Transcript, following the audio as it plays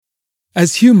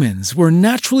As humans, we're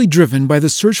naturally driven by the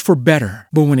search for better.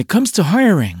 But when it comes to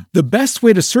hiring, the best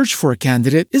way to search for a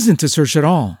candidate isn't to search at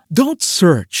all. Don't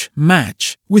search,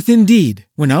 match with Indeed.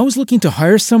 When I was looking to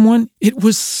hire someone, it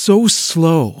was so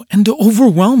slow and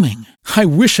overwhelming. I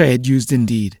wish I had used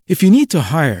Indeed. If you need to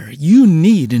hire, you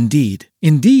need Indeed.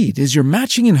 Indeed is your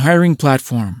matching and hiring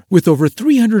platform with over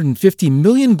 350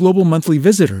 million global monthly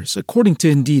visitors, according to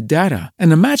Indeed data,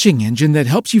 and a matching engine that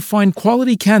helps you find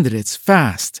quality candidates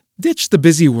fast. Ditch the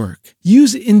busy work.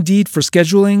 Use Indeed for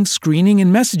scheduling, screening,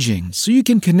 and messaging so you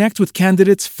can connect with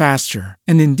candidates faster.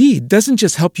 And Indeed doesn't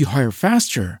just help you hire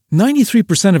faster.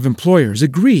 93% of employers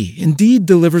agree Indeed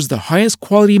delivers the highest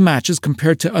quality matches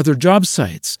compared to other job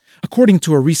sites, according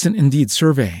to a recent Indeed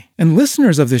survey. And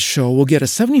listeners of this show will get a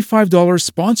 $75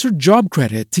 sponsored job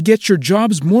credit to get your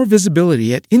jobs more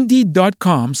visibility at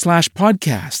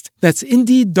Indeed.com/podcast. That's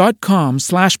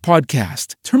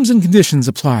Indeed.com/podcast. Terms and conditions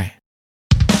apply.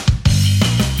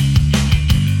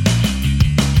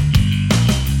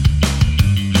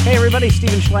 Hey everybody,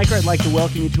 Steven Schleicher. I'd like to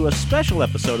welcome you to a special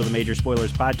episode of the Major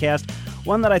Spoilers Podcast,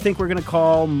 one that I think we're going to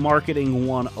call Marketing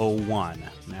 101.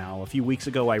 Now, a few weeks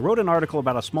ago, I wrote an article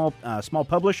about small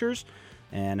publishers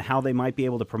and how they might be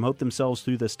able to promote themselves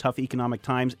through this tough economic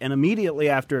times, and immediately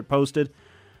after it posted,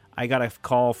 I got a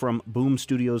call from Boom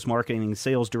Studios Marketing and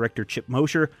Sales Director Chip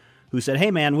Mosher, who said,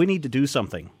 hey man, we need to do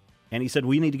something. And he said,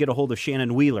 we need to get a hold of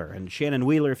Shannon Wheeler. And Shannon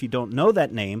Wheeler, if you don't know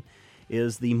that name,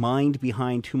 is the mind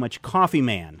behind Too Much Coffee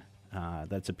Man.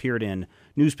 That's appeared in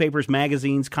newspapers,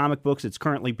 magazines, comic books. It's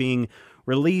currently being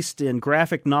released in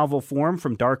graphic novel form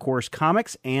from Dark Horse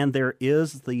Comics, and there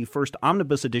is the first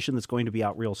omnibus edition that's going to be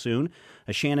out real soon.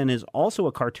 Shannon is also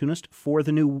a cartoonist for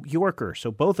The New Yorker.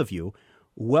 So both of you,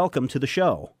 welcome to the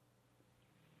show.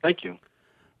 Thank you.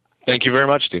 Thank you very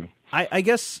much, Steve. I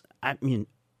guess, I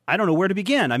don't know where to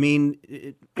begin.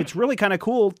 It's really kind of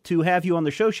cool to have you on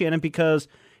the show, Shannon, because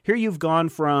here you've gone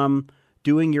from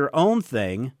doing your own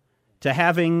thing to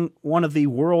having one of the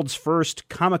world's first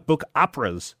comic book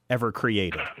operas ever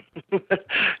created.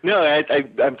 No,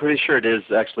 I'm pretty sure it is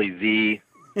actually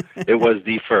it was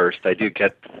the first. I do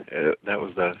get, that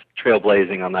was the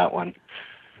trailblazing on that one.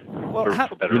 Well,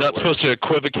 you're not supposed to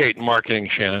equivocate in marketing,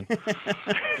 Shannon.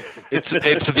 It's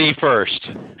the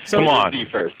first. So, come on. The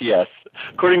first, yes.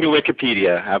 According to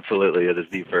Wikipedia, absolutely, it is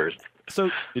the first.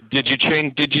 So, did you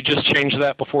just change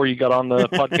that before you got on the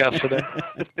podcast today?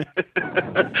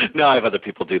 No, I have other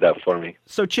people do that for me.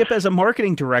 So, Chip, as a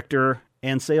marketing director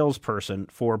and salesperson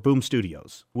for Boom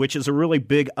Studios, which is a really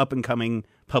big up-and-coming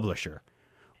publisher,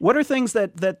 what are things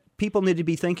that people need to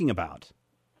be thinking about?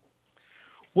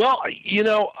 Well,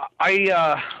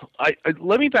 I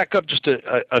let me back up just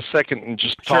a second and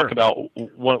just talk about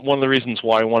one of the reasons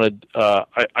why I wanted.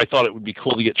 I thought it would be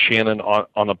cool to get Shannon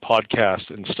on a podcast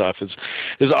and stuff. Is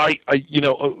I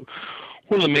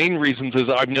one of the main reasons is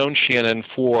I've known Shannon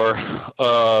for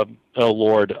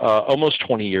almost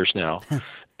 20 years now,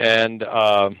 and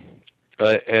have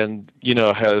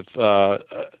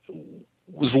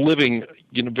was living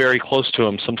very close to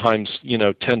him, sometimes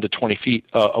 10 to 20 feet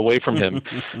away from him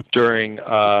during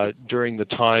the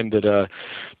time that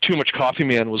Too Much Coffee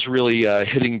Man was really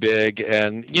hitting big,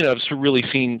 and just really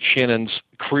seen Shannon's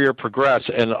career progress.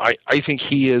 And I think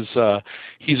he's a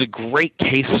great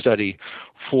case study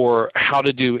for how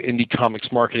to do indie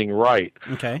comics marketing right.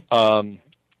 Okay.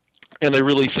 And I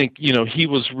really think, he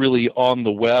was really on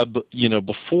the web,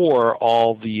 before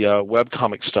all the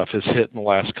webcomic stuff has hit in the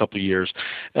last couple of years.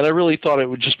 And I really thought it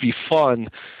would just be fun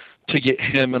to get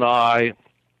him and I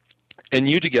and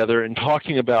you together and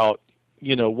talking about,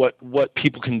 what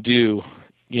people can do,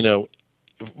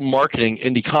 marketing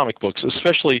indie comic books,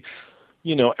 especially,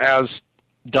 as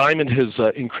Diamond has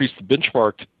increased the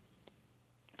benchmark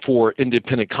for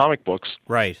independent comic books.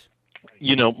 Right.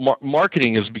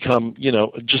 Marketing has become,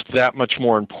 just that much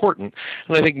more important.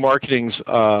 And I think marketing's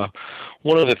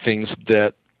one of the things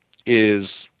that is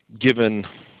given,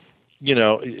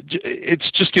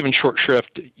 it's just given short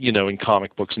shrift, in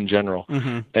comic books in general.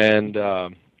 Mm-hmm.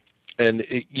 And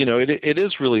it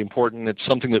is really important. It's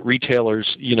something that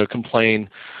retailers, complain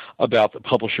about that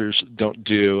publishers don't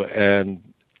do. And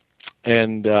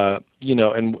with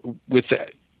that,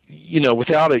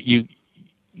 without it,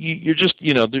 you're just,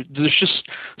 there's just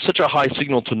such a high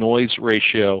signal to noise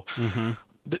ratio. Mm-hmm.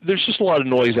 There's just a lot of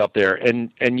noise out there,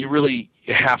 and you really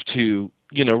have to,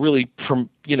 really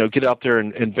get out there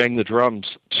and bang the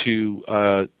drums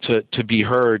to be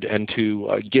heard and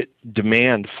to get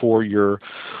demand for your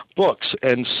books.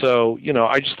 And so,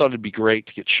 I just thought it'd be great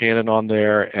to get Shannon on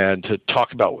there and to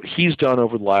talk about what he's done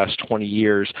over the last 20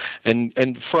 years, and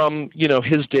from,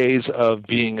 his days of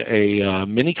being a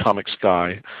mini comics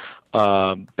guy,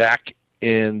 back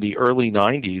in the early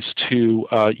 90s to,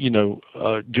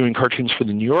 doing cartoons for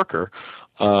the New Yorker,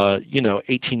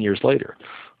 18 years later.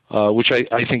 Which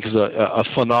I think is a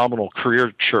phenomenal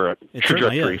career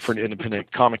trajectory for an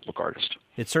independent comic book artist.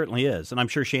 It certainly is, and I'm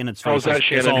sure Shannon's face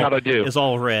is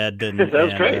all red, and that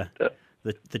was great.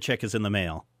 The check is in the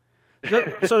mail.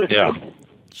 So yeah.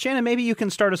 Shannon, maybe you can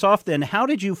start us off then. How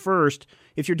did you first,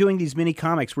 if you're doing these mini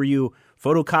comics, were you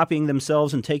photocopying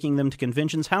themselves and taking them to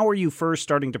conventions? How were you first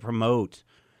starting to promote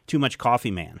Too Much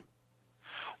Coffee Man?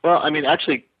 Well, I mean,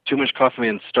 actually, Too Much Coffee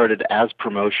Man started as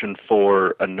promotion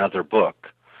for another book,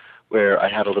 where I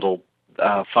had a little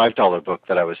 $5 book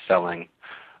that I was selling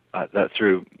that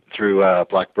through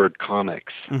Blackbird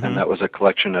Comics, and that was a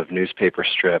collection of newspaper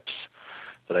strips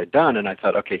that I'd done. And I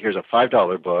thought, okay, here's a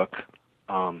 $5 book.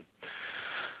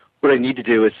 What I need to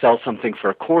do is sell something for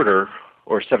a quarter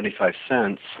or 75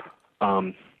 cents,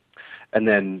 and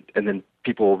then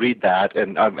people will read that.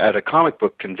 And I'm at a comic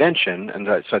book convention, and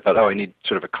so I thought, I need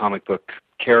sort of a comic book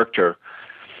character,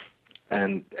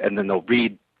 and then they'll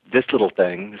read this little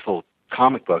thing, this little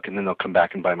comic book, and then they'll come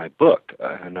back and buy my book,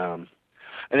 and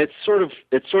it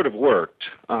sort of worked.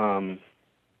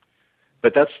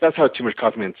 But that's how Too Much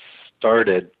Coffee Man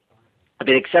started. I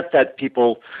mean, except that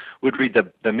people would read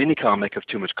the mini comic of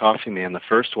Too Much Coffee Man, the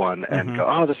first one, and go,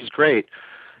 "Oh, this is great,"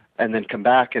 and then come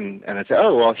back and I'd say,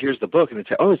 "Oh, well, here's the book," and they'd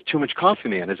say, "Oh, it's Too Much Coffee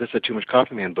Man. Is this a Too Much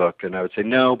Coffee Man book?" And I would say,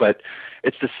 "No, but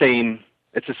it's the same.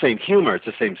 It's the same humor. It's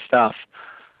the same stuff."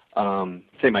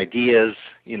 Same ideas,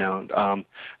 and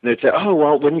they'd say, "Oh,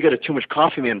 well, when you get a Too Much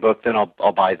Coffee Man book, then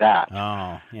I'll buy that."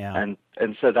 Oh, yeah.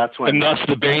 And so that's when. And thus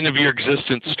the bane of your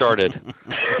existence started.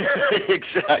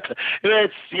 Exactly. And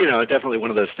it's definitely one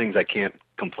of those things I can't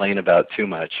complain about too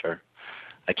much, or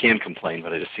I can complain,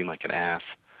 but I just seem like an ass.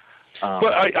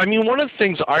 But I mean, one of the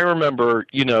things I remember,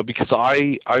 because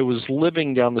I was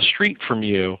living down the street from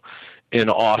you in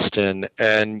Austin,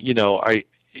 and your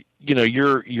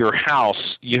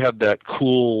house, you had that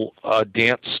cool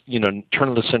dance, turn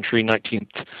of the century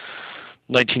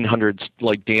 1900s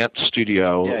like dance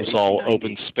studio. Yeah, it was all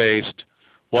open spaced.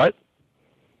 What?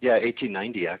 Yeah,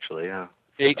 1890 actually. Yeah.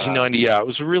 1890. Yeah, it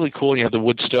was really cool. You had the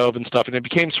wood stove and stuff, and it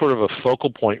became sort of a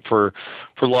focal point for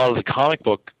a lot of the comic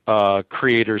book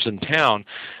creators in town,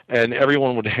 and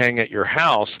everyone would hang at your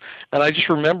house. And I just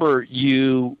remember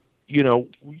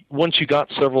once you got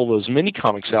several of those mini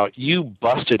comics out, you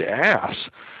busted ass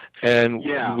and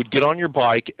you would get on your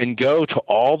bike and go to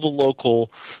all the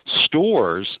local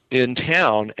stores in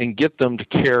town and get them to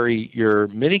carry your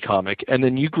mini comic. And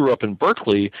then you grew up in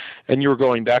Berkeley, and you were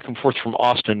going back and forth from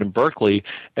Austin and Berkeley,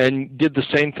 and did the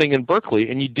same thing in Berkeley.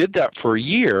 And you did that for a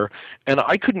year, and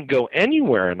I couldn't go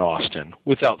anywhere in Austin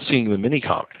without seeing the mini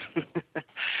comic.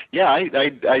 Yeah,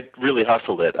 I really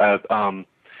hustled it.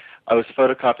 I was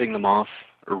photocopying them off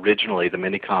originally, the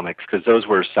mini comics, because those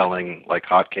were selling like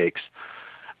hotcakes.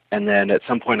 And then at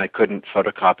some point I couldn't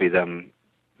photocopy them.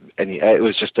 It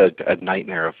was just a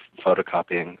nightmare of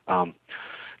photocopying.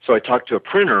 So I talked to a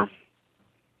printer.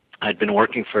 I'd been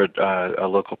working for a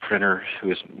local printer who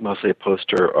was mostly a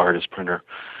poster artist printer.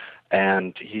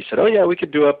 And he said, "Oh yeah, we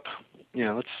could do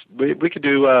we could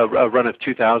do a run of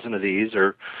 2,000 of these,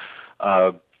 or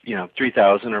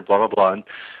 3,000, or blah blah blah."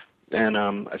 And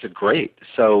I said, "Great."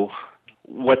 So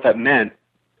what that meant,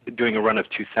 doing a run of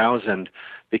 2,000,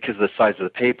 because of the size of the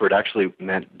paper, it actually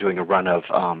meant doing a run of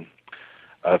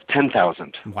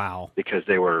 10,000. Wow! Because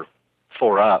they were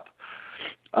 4 up.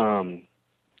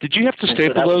 Did you have to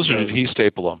staple those, or did he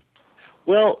staple them?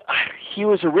 Well, he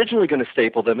was originally going to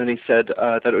staple them, and he said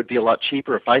that it would be a lot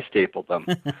cheaper if I stapled them.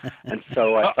 And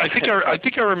so I think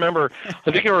I remember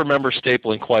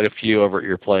stapling quite a few over at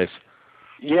your place.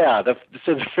 Yeah,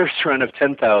 so the first run of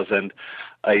 10,000,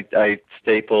 I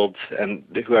stapled, and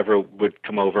whoever would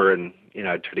come over, and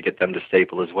I'd try to get them to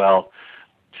staple as well.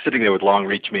 Sitting there with long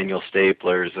reach manual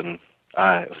staplers, and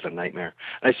it was a nightmare.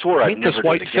 And I swore I'd never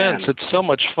do it again. This white fence, it's so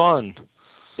much fun.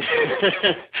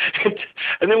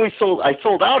 And then I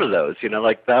sold out of those.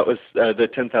 That was the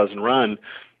 10,000 run,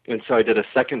 and so I did a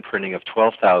second printing of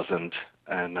 12,000,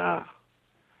 and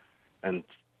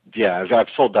yeah, I've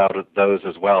sold out of those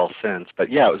as well since.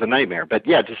 But yeah, it was a nightmare. But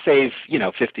yeah, to save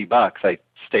 $50, I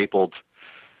stapled,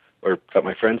 or got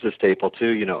my friends to staple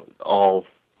too. All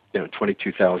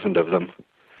 22,000 of them.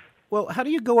 Well, how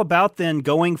do you go about then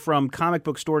going from comic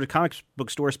book store to comic book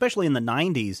store, especially in the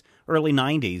 90s, early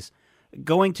 90s,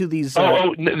 going to these...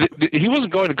 he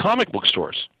wasn't going to comic book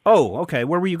stores. Oh, okay.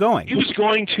 Where were you going? He was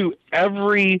going to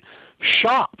every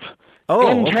shop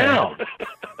in town.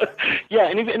 Yeah,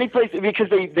 any place, because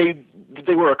they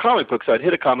they were a comic book, so I'd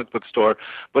hit a comic book store,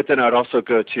 but then I'd also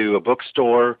go to a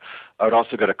bookstore. I would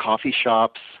also go to coffee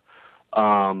shops.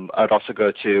 I'd also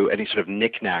go to any sort of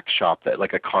knick-knack shop, that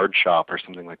like a card shop or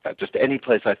something like that. Just any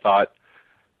place I thought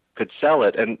could sell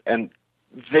it, and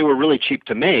they were really cheap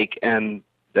to make, and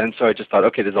so I just thought,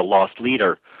 okay, there's a lost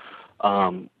leader.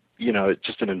 It's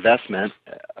just an investment.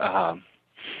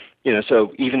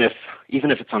 So even if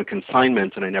it's on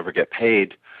consignment and I never get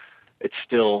paid, it's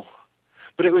still.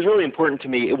 But it was really important to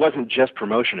me. It wasn't just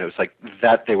promotion. It was like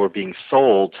that they were being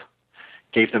sold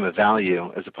gave them a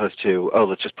value, as opposed to,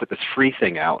 let's just put this free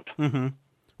thing out. Mm-hmm.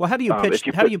 Well, how do you pitch?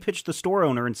 How do you pitch the store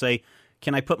owner and say,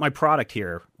 "Can I put my product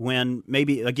here?" When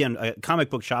maybe again, a comic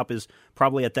book shop is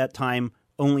probably at that time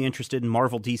only interested in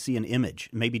Marvel, DC, and Image,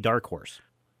 maybe Dark Horse.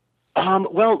 In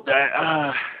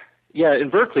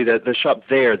Berkeley, the shop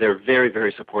there, they're very,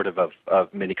 very supportive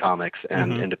of mini comics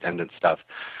and independent stuff.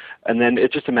 And then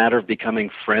it's just a matter of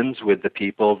becoming friends with the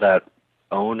people that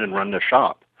own and run the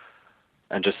shop,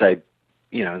 and just say,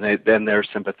 then they're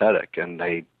sympathetic and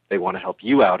they want to help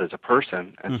you out as a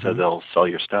person, and so they'll sell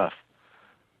your stuff.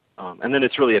 And then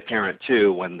it's really apparent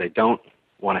too when they don't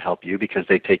want to help you, because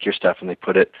they take your stuff and they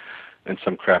put it in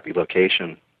some crappy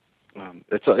location.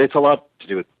 It's a lot to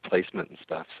do with placement and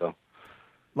stuff. So,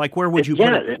 like, where would you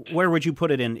put it? Where would you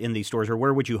put it in these stores, or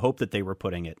where would you hope that they were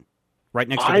putting it? Right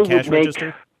next to the cash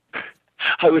register.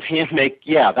 I would hand make.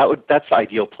 That's the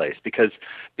ideal place, because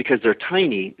they're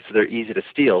tiny, so they're easy to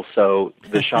steal. So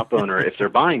the shop owner, if they're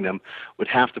buying them, would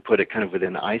have to put it kind of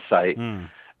within eyesight. And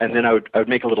then I would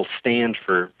make a little stand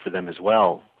for them as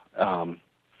well.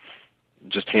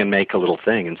 Just hand make a little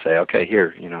thing and say, okay,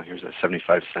 here's a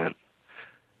 75-cent.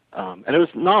 And it was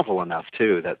novel enough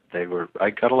too that I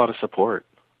got a lot of support.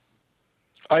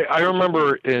 I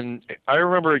remember.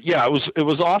 It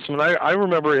was awesome. And I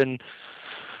remember it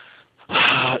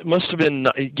must have been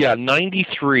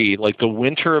 93, like the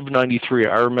winter of 93.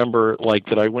 I remember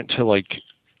that I went to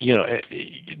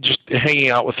just hanging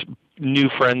out with new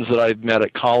friends that I'd met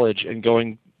at college and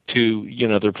going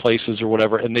to their places or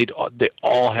whatever, and they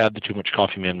all had the Too Much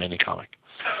Coffee Man mini comic,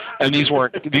 and these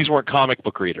weren't comic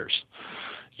book readers,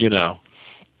 It had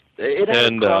a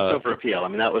crossover appeal. I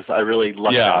mean, I really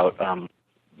lucked out.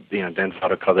 Dan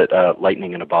Fauda called it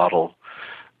lightning in a bottle,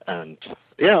 and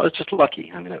it was just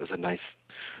lucky. I mean, it was a nice.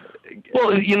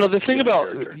 Well, the thing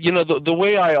about the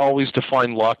way I always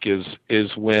define luck is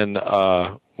when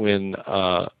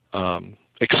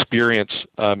experience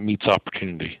meets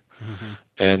opportunity.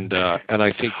 And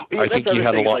I think you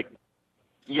had a lot.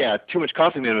 Too Much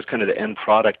Coffee Man was kind of the end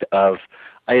product of.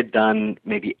 I had done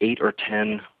maybe 8 or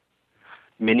 10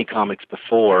 mini comics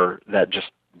before that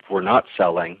just were not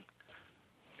selling,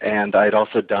 and I had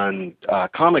also done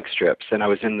comic strips, and I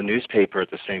was in the newspaper at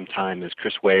the same time as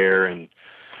Chris Ware and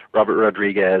Robert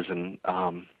Rodriguez and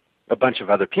a bunch of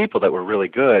other people that were really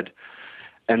good.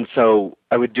 And so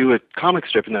I would do a comic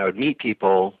strip, and then I would meet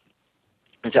people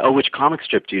and say, which comic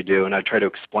strip do you do? And I'd try to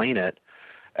explain it.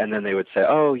 And then they would say,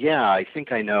 I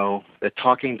think I know the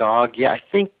talking dog. Yeah, I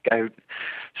think I.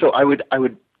 So I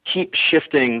would keep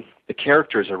shifting the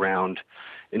characters around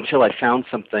until I found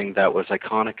something that was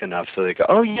iconic enough. So they go,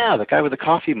 the guy with the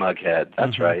coffee mug head.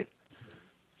 That's right.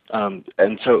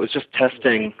 And so it was just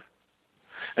testing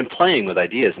and playing with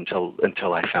ideas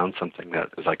until I found something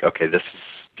that was like, okay, this is,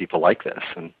 people like this.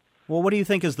 And well, what do you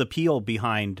think is the appeal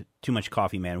behind Too Much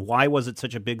Coffee Man? Why was it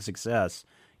such a big success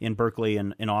in Berkeley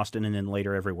and in Austin and then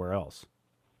later everywhere else?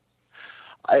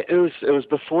 It was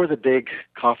before the big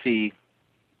coffee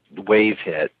wave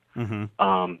hit,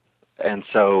 and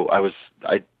so I was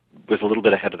a little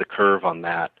bit ahead of the curve on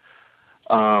that.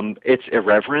 It's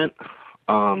irreverent,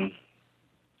 and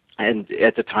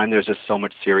at the time there's just so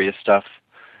much serious stuff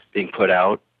being put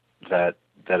out that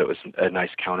it was a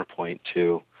nice counterpoint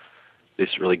to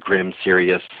this really grim,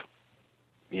 serious,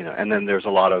 and then there's a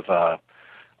lot of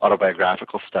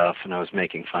autobiographical stuff, and I was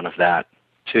making fun of that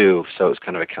too, so it was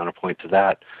kind of a counterpoint to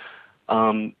that.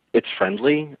 It's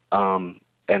friendly and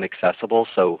accessible,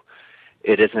 so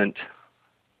it isn't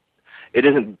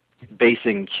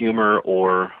basing humor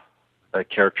or a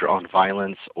character on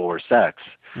violence or sex.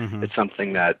 It's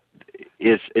something that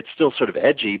it's still sort of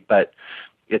edgy, but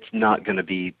it's not going to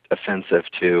be offensive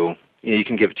to, you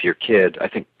can give it to your kid. I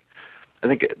think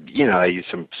I use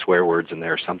some swear words in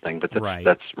there or something, but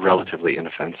that's relatively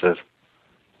inoffensive.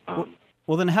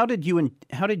 Well, then how did you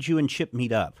and Chip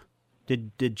meet up?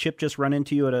 Did Chip just run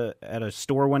into you at a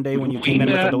store one day when you came in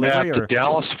with a delivery? We met at the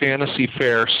Dallas Fantasy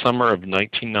Fair, summer of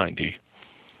 1990.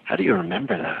 How do you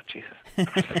remember that, Jesus?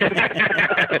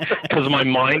 Because my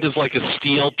mind is like a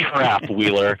steel trap,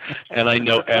 Wheeler, and I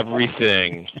know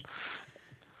everything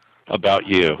about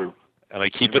you. and I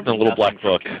keep it in a little black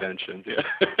book. Conventions, yeah.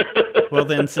 Well,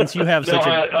 then, since you have such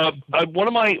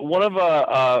when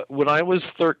I was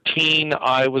 13,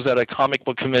 I was at a comic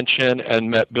book convention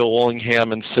and met Bill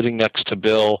Willingham, and sitting next to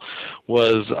Bill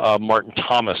was Martin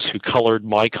Thomas, who colored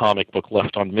my comic book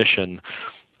Left on Mission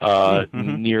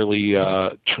nearly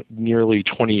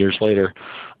 20 years later,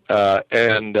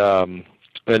 and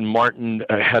Martin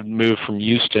had moved from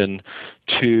Houston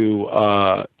to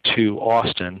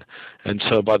Austin, and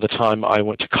so by the time I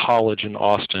went to college in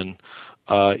Austin,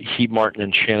 Martin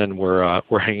and Shannon were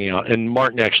hanging out, and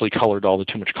Martin actually colored all the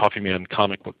Too Much Coffee Man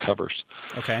comic book covers.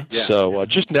 Okay. Yeah. So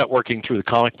just networking through the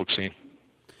comic book scene.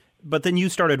 But then you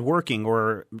started working,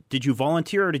 or did you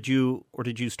volunteer, or did you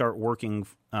start working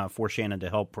for Shannon to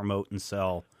help promote and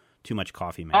sell Too Much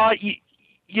Coffee Man?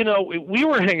 We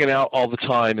were hanging out all the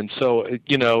time, and so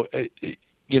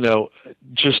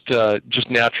just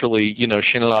naturally,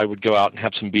 Shannon and I would go out and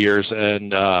have some beers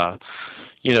and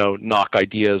knock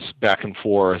ideas back and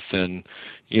forth, and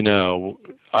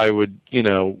I would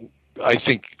I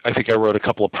think I wrote a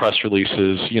couple of press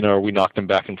releases, we knocked them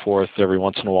back and forth every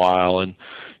once in a while, and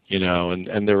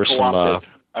and there was some.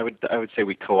 I would say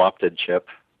we co-opted Chip.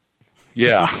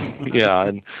 Yeah,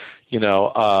 and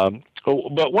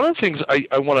but one of the things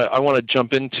I want to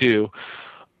jump into,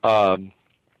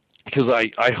 because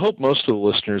I hope most of the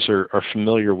listeners are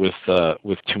familiar with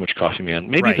Too Much Coffee Man.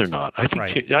 Maybe Right. they're not. I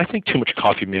think Too Much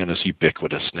Coffee Man is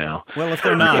ubiquitous now. Well, if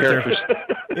they're not,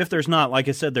 if there's not, like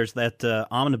I said, there's that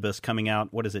omnibus coming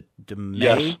out. What is it?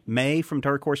 Yes. May from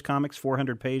Dark Horse Comics,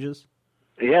 400 pages.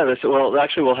 Yeah,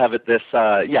 actually we'll have it this.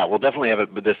 We'll definitely have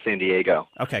it with this San Diego.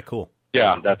 Okay, cool.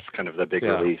 Yeah, That's kind of the big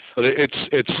release. But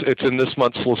it's in this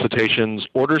month's solicitations.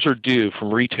 Orders are due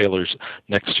from retailers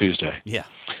next Tuesday. Yeah.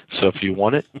 So if you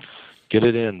want it, get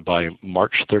it in by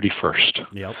March 31st.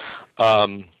 Yep.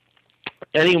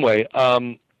 Anyway,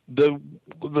 the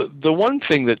one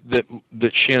thing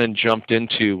that Shannon jumped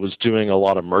into was doing a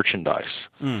lot of merchandise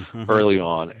early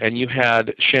on. And you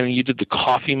had, Shannon, you did the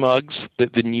coffee mugs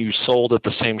that then you sold at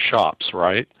the same shops,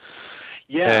 right?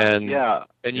 Yeah.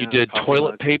 And you did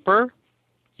toilet paper.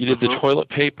 You did the toilet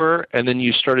paper, and then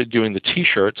you started doing the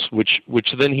T-shirts, which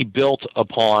then he built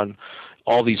upon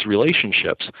all these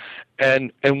relationships.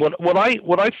 And what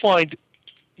I find,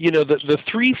 the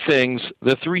three things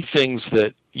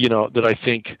that that I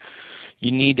think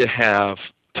you need to have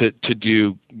to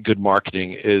do good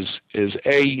marketing is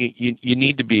A, you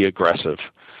need to be aggressive,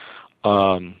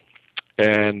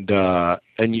 and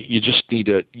you just need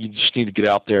to get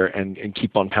out there and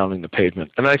keep on pounding the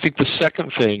pavement. And I think the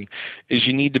second thing is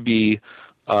you need to be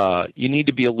a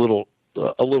little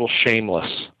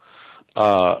shameless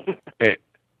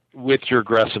with your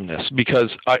aggressiveness,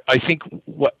 because I think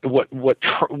what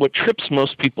trips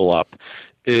most people up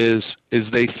is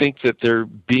they think that they're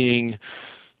being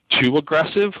too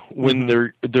aggressive when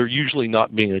they're usually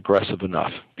not being aggressive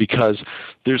enough, because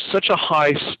there's such a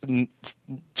high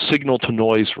signal to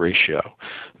noise ratio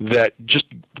that just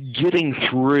getting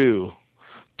through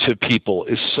to people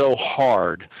is so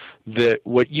hard that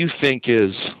what you think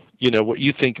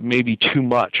maybe too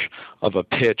much of a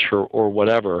pitch or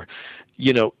whatever,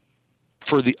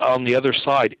 on the other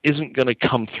side isn't going to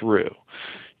come through.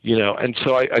 And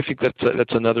so I think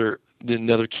that's another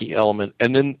key element.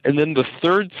 And then the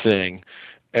third thing,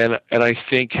 and I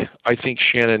think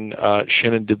Shannon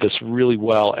did this really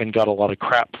well and got a lot of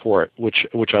crap for it,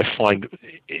 which I find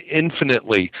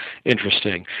infinitely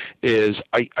interesting, is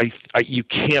you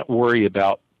can't worry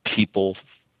about people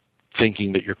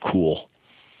thinking that you're cool.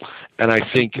 And I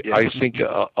think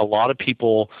a lot of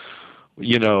people,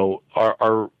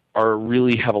 are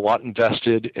really have a lot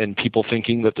invested in people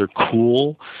thinking that they're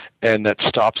cool, and that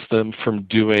stops them from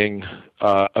doing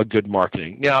a good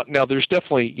marketing. Now there's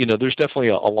definitely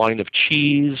a line of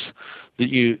cheese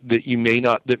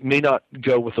that may not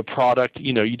go with the product.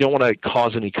 You don't want to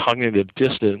cause any cognitive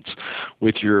dissonance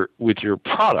with your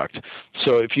product.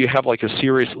 So if you have like a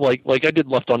serious, like I did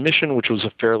Left on Mission, which was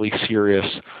a fairly serious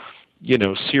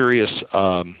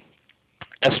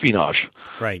espionage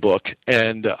book,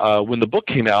 and when the book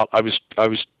came out, I was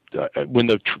when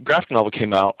the graphic novel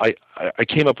came out, I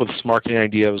came up with this marketing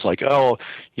idea. I was like,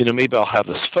 maybe I'll have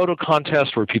this photo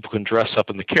contest where people can dress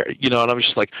up in the character, and I was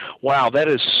just like, wow, that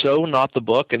is so not the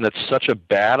book, and that's such a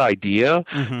bad idea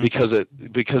because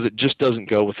it just doesn't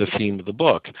go with the theme of the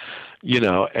book,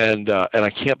 and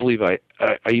I can't believe I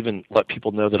even let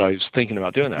people know that I was thinking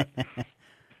about doing that.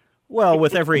 Well,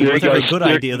 with every good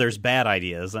idea, there's bad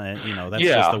ideas. That's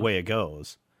just the way it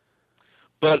goes.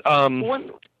 But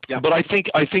but I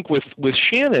think with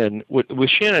Shannon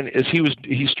is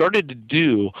he started to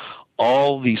do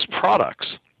all these products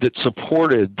that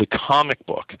supported the comic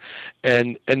book.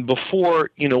 And before,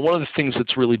 one of the things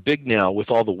that's really big now with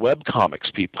all the web comics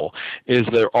people is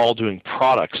they're all doing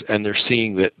products, and they're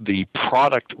seeing that the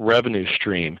product revenue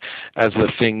stream as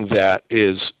the thing that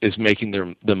is making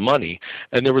them money.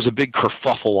 And there was a big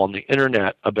kerfuffle on the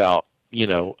internet about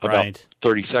Right.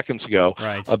 30 seconds ago,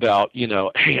 Right. about,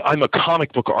 hey, I'm a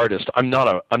comic book artist. I'm not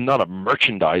a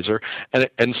merchandiser.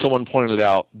 And someone pointed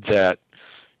out that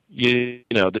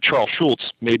that Charles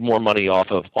Schulz made more money off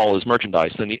of all his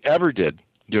merchandise than he ever did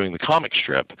doing the comic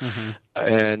strip. Mm-hmm.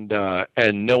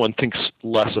 And no one thinks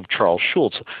less of Charles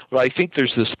Schulz. But I think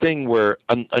there's this thing where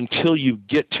until you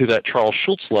get to that Charles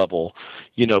Schulz level,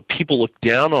 people look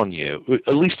down on you.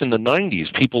 At least in the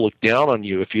 90s, people looked down on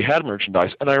you if you had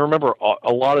merchandise. And I remember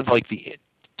a lot of like the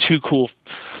Too Cools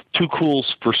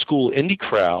for School indie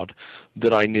crowd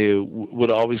that I knew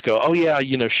would always go, "Oh yeah,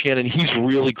 Shannon, he's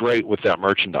really great with that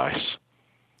merchandise."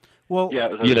 Well, yeah,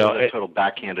 it was a total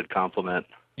backhanded compliment.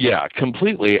 Yeah,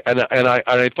 completely. And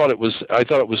I thought it was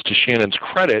to Shannon's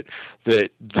credit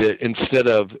that instead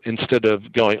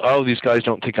of going, "Oh, these guys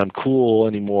don't think I'm cool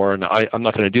anymore, and I'm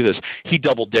not going to do this," he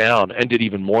doubled down and did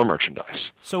even more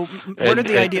merchandise. So where did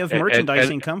the idea of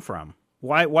merchandising come from?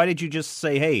 Why did you just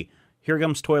say, "Hey, here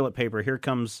comes toilet paper, here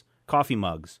comes coffee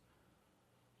mugs"?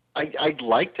 I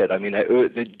liked it. I mean,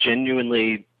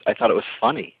 genuinely, I thought it was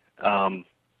funny. And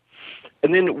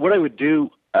then what I would do,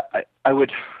 I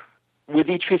would, with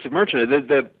each piece of merchandise,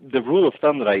 the rule of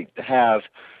thumb that I have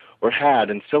or had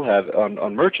and still have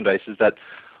on merchandise is that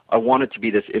I want it to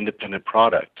be this independent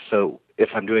product. So if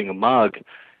I'm doing a mug,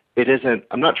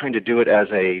 I'm not trying to do it as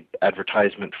a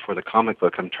advertisement for the comic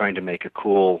book. I'm trying to make a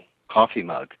cool coffee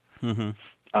mug.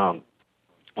 Mm-hmm.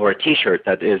 Or a T-shirt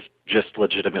that is just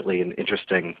legitimately an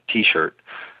interesting T-shirt.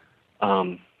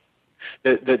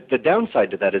 The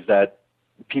downside to that is that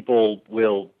people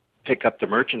will pick up the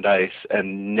merchandise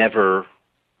and never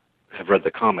have read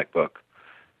the comic book,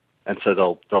 and so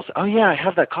they'll say, "Oh yeah, I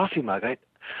have that coffee mug. I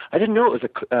didn't know it was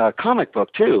a comic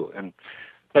book too."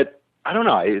 But I don't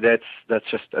know. That's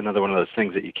just another one of those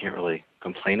things that you can't really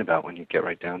complain about when you get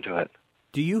right down to it.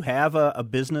 Do you have a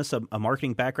business, a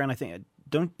marketing background? I think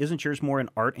isn't yours more in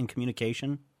art and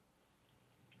communication?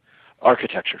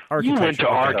 Architecture. You went to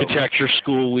architecture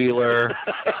school, Wheeler.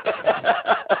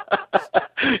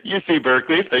 UC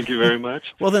Berkeley, thank you very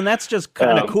much. Well, then that's just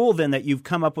kind of cool then that you've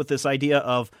come up with this idea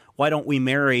of why don't we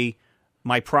marry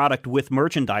my product with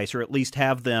merchandise, or at least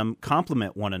have them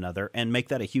complement one another and make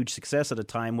that a huge success at a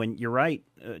time when, you're right,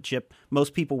 Chip,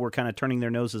 most people were kind of turning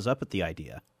their noses up at the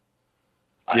idea.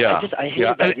 Yeah, I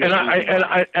hate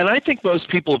that. And I think most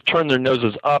people have turned their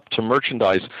noses up to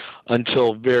merchandise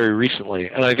until very recently.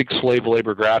 And I think Slave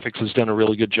Labor Graphics has done a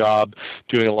really good job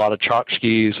doing a lot of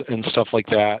tchotchkes and stuff like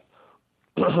that.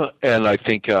 And I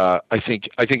think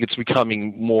it's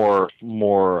becoming much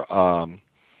more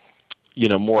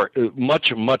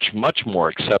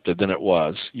accepted than it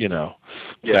was,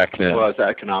 back then. Well, as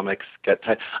economics get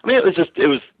tight. I mean, it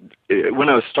was when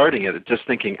I was starting it, just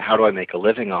thinking, how do I make a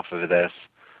living off of this?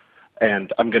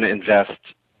 And I'm going to invest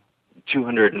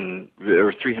 $200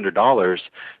 or $300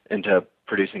 into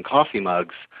producing coffee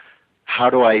mugs. How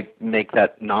do I make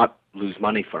that not lose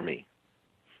money for me?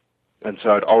 And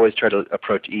so I'd always try to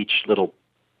approach each little,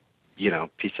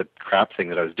 piece of crap thing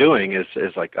that I was doing is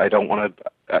like, I don't want to,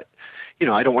 I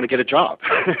don't want to get a job.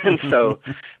 And so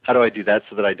how do I do that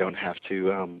so that I don't have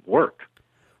to work?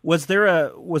 Was there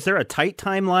a tight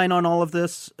timeline on all of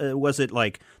this? Was it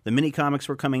like the mini comics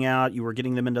were coming out, you were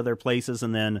getting them into their places,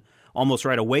 and then almost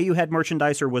right away you had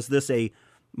merchandise, or was this a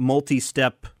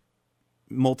multi-step,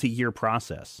 multi-year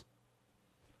process?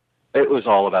 It was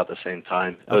all about the same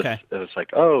time. It was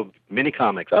like, mini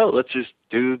comics. Let's just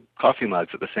do coffee mugs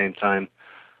at the same time.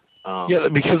 Yeah,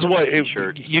 because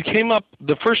you came up,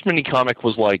 the first mini comic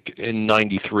was like in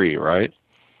 93, right?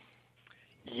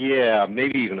 Yeah,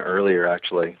 maybe even earlier,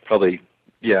 actually. Probably,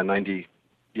 93.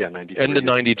 End of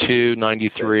 92,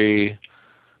 93.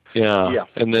 Yeah.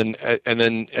 And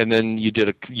then you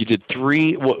did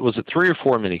three, what was it, 3 or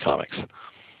 4 mini comics?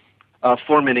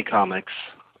 4 mini comics.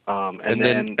 And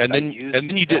then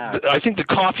you did, I think the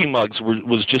coffee mugs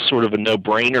was just sort of a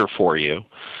no-brainer for you.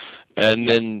 And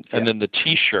then the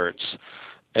T-shirts.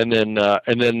 And then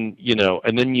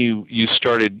you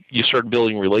started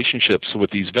building relationships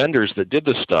with these vendors that did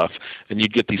this stuff, and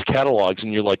you'd get these catalogs,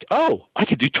 and you're like, oh, I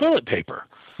could do toilet paper.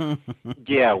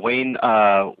 Yeah, Wayne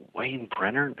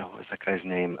Brenner. No, what was that guy's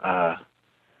name?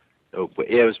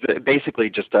 It was basically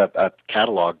just a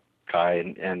catalog guy,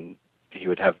 and he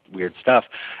would have weird stuff.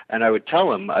 And I'd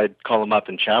call him up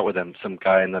and chat with him, some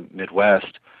guy in the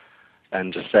Midwest,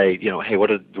 and just say, hey,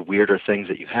 what are the weirder things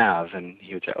that you have? And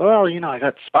he would say, well, I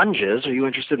got sponges. Are you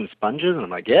interested in sponges? And I'm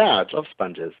like, yeah, I love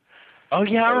sponges. Oh,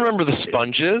 yeah, I remember the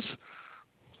sponges.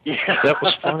 Yeah. That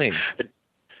was funny.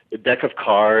 A deck of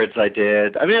cards I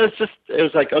did. I mean, it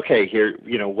was like, okay, here,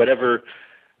 whatever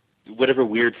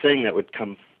weird thing that would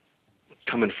come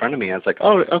in front of me, I was like,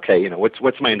 oh, okay,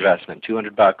 what's my investment?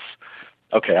 $200.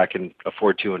 Okay, I can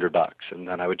afford $200, and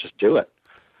then I would just do it.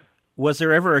 Was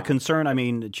there ever a concern? I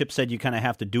mean, Chip said you kind of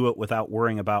have to do it without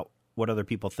worrying about what other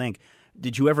people think.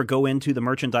 Did you ever go into the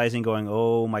merchandising going,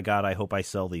 oh my God, I hope I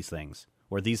sell these things,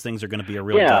 or these things are going to be a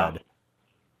real dud?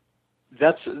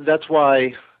 That's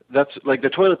why like the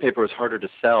toilet paper was harder to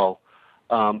sell,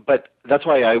 but that's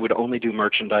why I would only do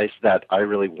merchandise that I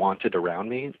really wanted around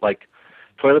me. Like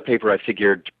toilet paper, I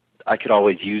figured I could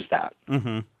always use that.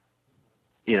 Mm-hmm.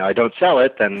 I don't sell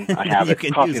it, then I have it.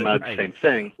 Coffee mug, right. Same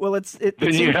thing. Well,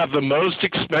 then you have the most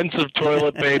expensive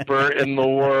toilet paper in the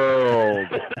world.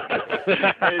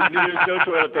 There's no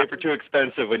toilet paper too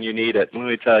expensive when you need it. Let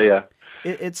me tell you.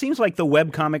 It seems like the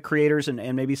webcomic creators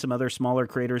and maybe some other smaller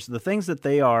creators, the things that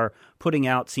they are putting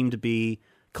out seem to be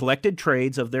collected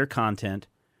trades of their content,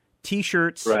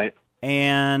 T-shirts, right,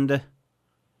 and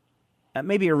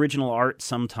maybe original art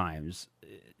sometimes.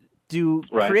 Do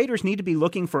creators need to be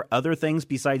looking for other things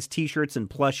besides T-shirts and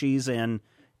plushies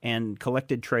and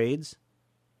collected trades?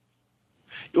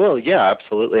 Well, yeah,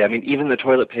 absolutely. I mean, even the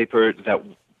toilet paper that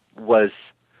was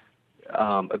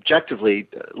objectively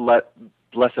less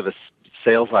of a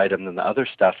sales item than the other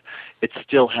stuff, it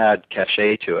still had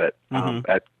cachet to it. Mm-hmm.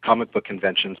 At comic book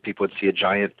conventions, people would see a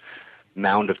giant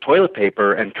mound of toilet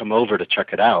paper and come over to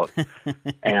check it out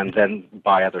and then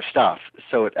buy other stuff.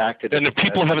 So it acted. And if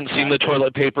people haven't seen the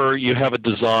toilet paper, you have a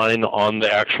design on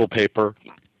the actual paper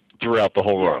throughout the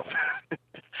whole row.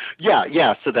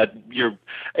 Yeah. So that you're,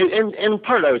 and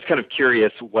part I was kind of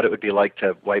curious what it would be like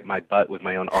to wipe my butt with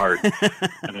my own art.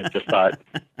 And I just thought,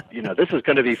 this is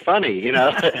going to be funny, and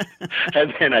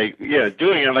then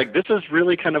doing it, I'm like, this is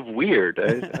really kind of weird.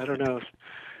 I don't know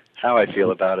how I feel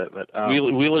about it, but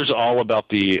Wheeler's all about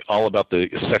the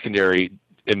secondary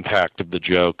impact of the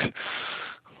joke.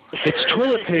 It's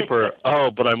toilet paper. Oh,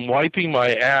 but I'm wiping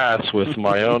my ass with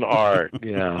my own art.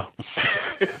 Yeah,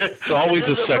 it's always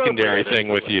a secondary thing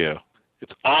with you.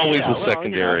 It's always a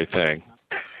secondary thing.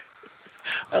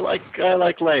 I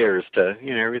like layers to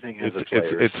everything has its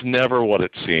layers. It's never what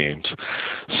it seems.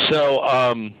 So,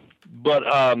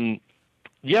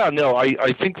 yeah, no,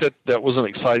 I think that was an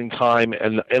exciting time,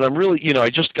 and I'm really, I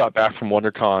just got back from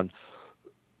WonderCon,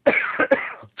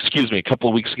 excuse me, a couple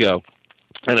of weeks ago,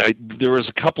 and there was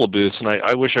a couple of booths, and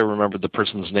I wish I remembered the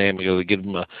person's name, to give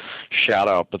him a shout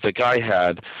out, but the guy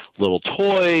had little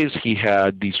toys, he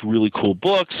had these really cool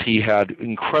books, he had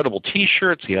incredible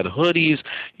T-shirts, he had hoodies,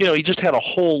 he just had a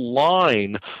whole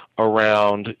line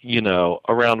around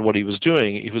what he was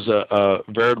doing. He was a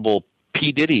veritable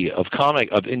P. Diddy of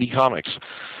indie comics.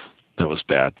 That was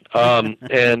bad. I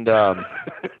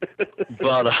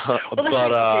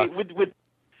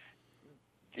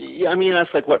mean,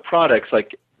 that's like what products,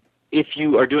 like if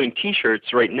you are doing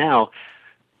T-shirts right now,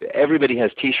 everybody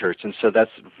has T-shirts, and so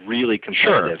that's really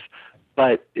competitive. Sure.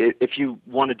 But if you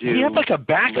want to do, he had like a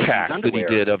backpack that he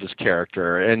did of his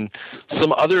character, and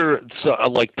some other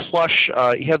like plush.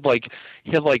 He had like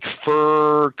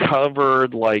fur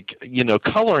covered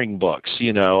coloring books,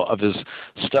 of his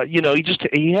stuff.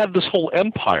 He had this whole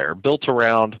empire built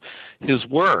around his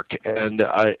work, and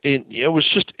it was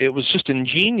just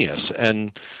ingenious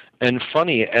and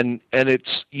funny, and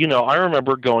it's I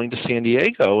remember going to San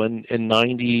Diego in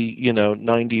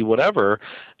 90 whatever,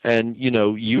 and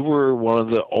you were one of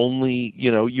the only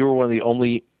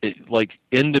like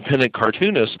independent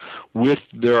cartoonists with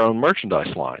their own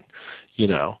merchandise line.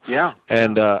 Yeah.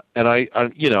 And I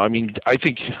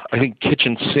think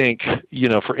Kitchen Sink,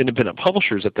 for independent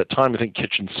publishers at that time, I think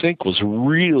Kitchen Sink was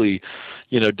really,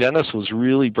 Dennis was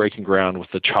really breaking ground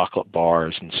with the chocolate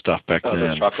bars and stuff back then.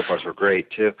 The chocolate bars were great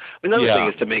too. Another thing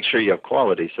is to make sure you have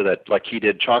quality, so that like he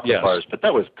did chocolate bars, but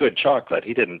that was good chocolate.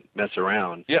 He didn't mess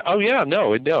around. Yeah. Oh yeah.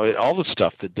 No. All the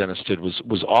stuff that Dennis did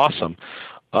was awesome.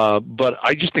 But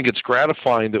I just think it's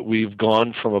gratifying that we've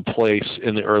gone from a place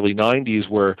in the early 90s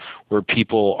where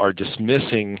people are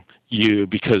dismissing you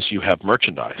because you have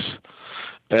merchandise,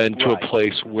 and to a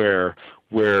place where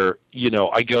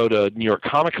I go to New York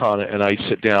Comic Con and I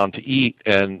sit down to eat,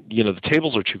 and the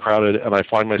tables are too crowded, and I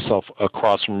find myself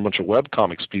across from a bunch of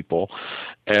webcomics people,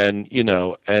 and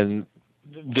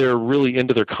they're really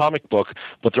into their comic book,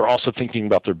 but they're also thinking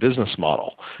about their business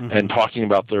model and talking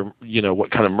about their,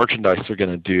 what kind of merchandise they're going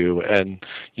to do, and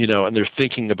and they're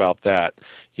thinking about that,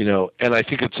 and I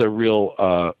think it's a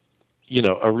real,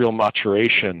 a real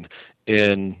maturation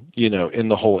in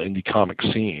the whole indie comic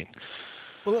scene.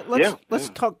 Well, let's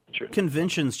talk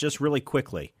conventions just really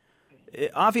quickly.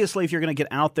 Obviously, if you're going to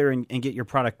get out there and get your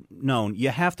product known, you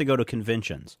have to go to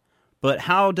conventions. But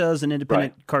how does an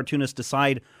independent cartoonist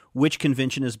decide which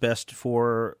convention is best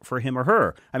for him or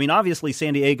her? I mean, obviously,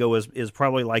 San Diego is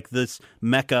probably like this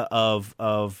mecca of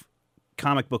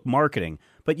comic book marketing,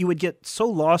 but you would get so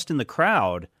lost in the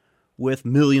crowd with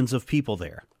millions of people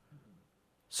there.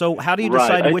 So how do you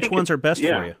decide which ones are best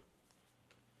for you?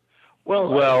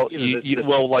 Well,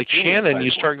 like Shannon,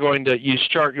 you start going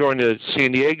to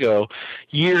San Diego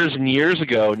years and years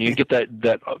ago, and you get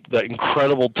that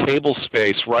incredible table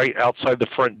space right outside the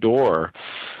front door.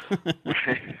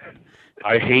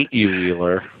 I hate you,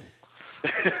 Wheeler.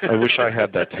 I wish I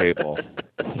had that table.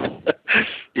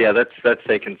 Yeah, that's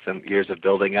taken some years of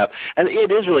building up, and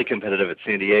it is really competitive at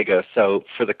San Diego. So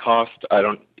for the cost, I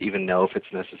don't even know if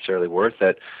it's necessarily worth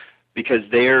it, because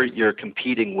there you're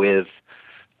competing with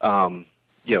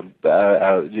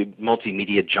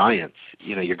multimedia giants.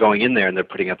 You're going in there and they're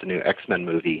putting out the new X-Men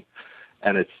movie,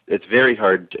 and it's very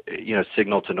hard,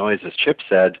 signal to noise, as Chip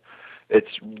said.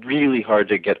 It's really hard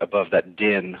to get above that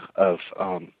din of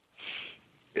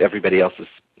everybody else's,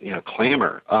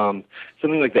 clamor.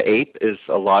 Something like the Ape is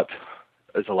a lot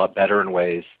better in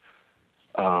ways.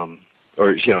 Or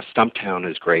Stumptown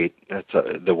is great. That's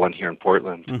the one here in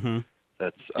Portland. Mm-hmm.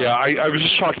 I was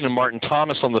just talking to Martin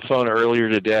Thomas on the phone earlier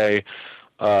today.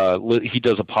 He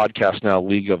does a podcast now,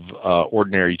 League of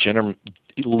Ordinary Gentlemen,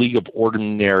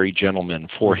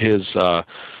 for his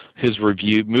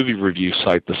movie review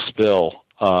site,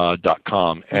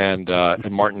 thespill.com, and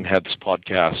Martin had this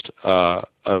podcast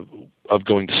of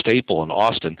going to Staple in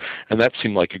Austin, and that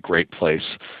seemed like a great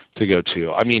place to go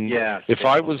to. I mean, if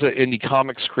I was an indie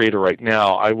comics creator right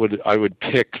now, I would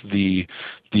pick the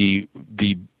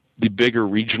bigger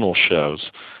regional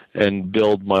shows and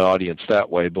build my audience that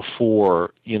way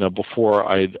before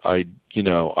I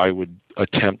would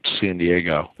attempt San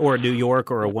Diego or New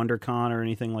York or a WonderCon or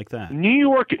anything like that. New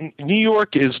York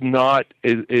is not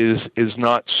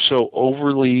so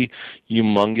overly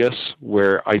humongous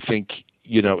where I think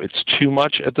it's too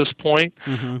much at this point.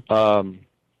 Mm-hmm.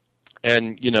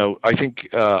 And I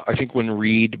think when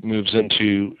Reed moves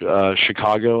into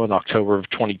Chicago in October of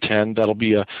 2010, that'll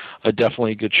be a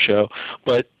definitely good show.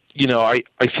 But I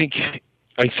think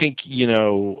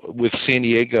with San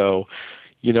Diego,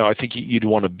 I think you'd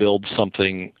want to build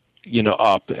something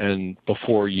up and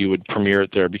before you would premiere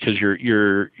it there, because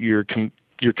you're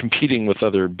competing with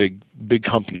other big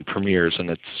company premieres, and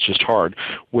it's just hard.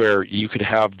 Where you could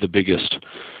have the biggest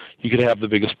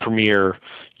premiere,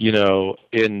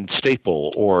 in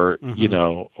Staple, or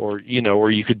mm-hmm. Or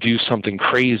you could do something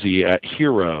crazy at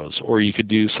Heroes, or you could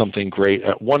do something great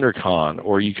at WonderCon,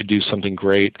 or you could do something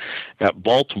great at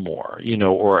Baltimore,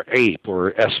 or Ape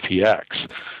or SPX,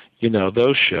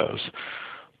 those shows.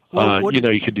 Well,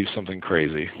 you could do something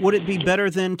crazy. Would it be better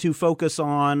then to focus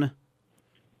on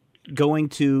going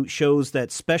to shows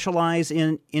that specialize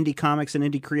in indie comics and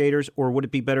indie creators, or would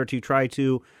it be better to try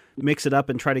to mix it up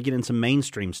and try to get in some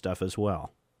mainstream stuff as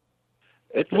well?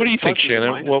 What do you think,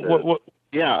 Shannon? What?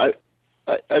 Yeah,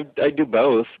 I do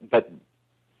both, but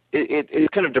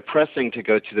it's kind of depressing to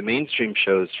go to the mainstream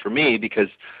shows for me, because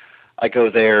I go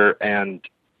there and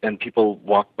people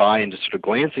walk by and just sort of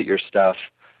glance at your stuff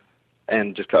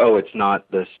and just go, oh, it's not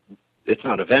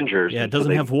Avengers. Yeah, it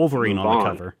doesn't have Wolverine on the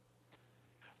cover.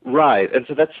 Right, and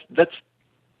so that's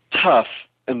tough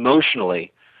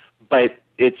emotionally, but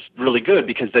it's really good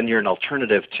because then you're an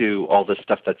alternative to all the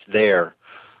stuff that's there.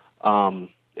 And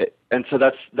so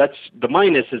that's the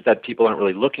minus is that people aren't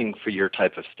really looking for your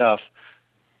type of stuff.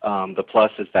 The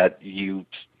plus is that you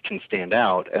can stand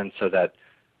out, and so that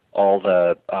all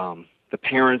the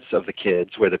parents of the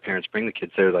kids, where the parents bring the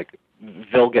kids,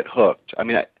 they'll get hooked. I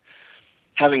mean,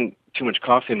 having Too Much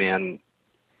Coffee Man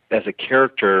as a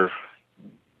character,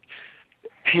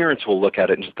 parents will look at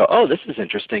it and just go, "Oh, this is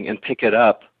interesting," and pick it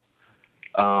up.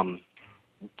 With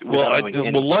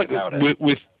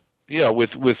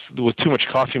Too Much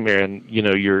Coffee Man,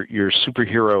 you're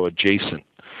superhero adjacent,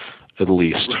 at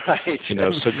least. Right.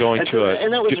 So going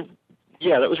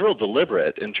that was real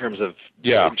deliberate in terms of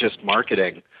just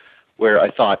marketing, where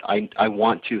I thought I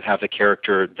want to have a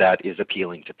character that is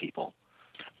appealing to people.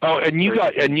 Oh, and you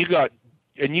got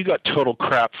total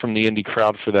crap from the indie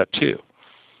crowd for that too.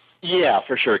 Yeah,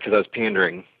 for sure, because I was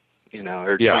pandering,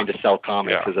 or trying to sell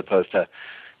comics as opposed to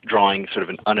drawing sort of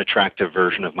an unattractive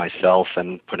version of myself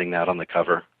and putting that on the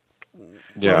cover.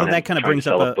 Yeah, well, that kind of brings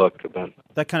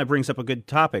up a good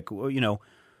topic.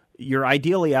 You're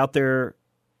ideally out there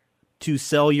to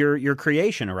sell your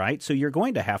creation, right? So you're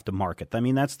going to have to market. I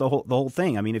mean, that's the whole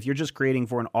thing. I mean, if you're just creating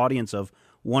for an audience of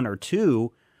one or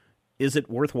two, is it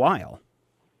worthwhile?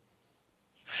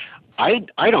 I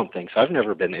don't think so. I've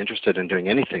never been interested in doing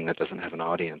anything that doesn't have an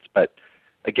audience. But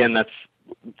again,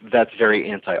 that's very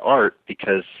anti-art,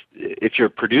 because if you're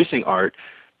producing art,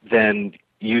 then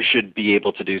you should be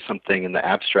able to do something in the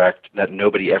abstract that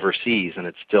nobody ever sees, and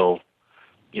it's still,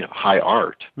 high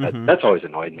art. Mm-hmm. That's always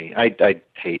annoyed me. I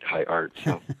hate high art.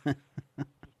 So.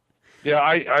 Yeah,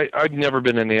 I've never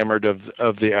been enamored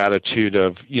of the attitude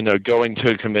of, going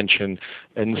to a convention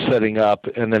and setting up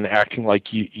and then acting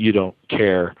like you don't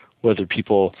care whether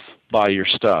people buy your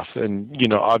stuff. And,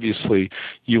 obviously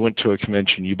you went to a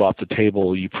convention, you bought the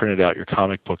table, you printed out your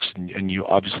comic books, and you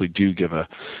obviously do give a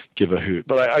hoot.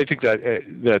 But I think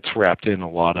that's wrapped in a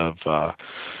lot of,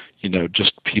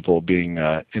 just people being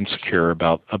insecure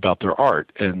about their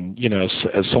art. And,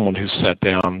 as someone who's sat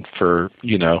down for,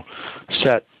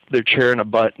 sat their chair in a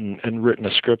butt and written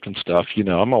a script and stuff,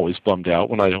 I'm always bummed out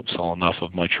when I don't sell enough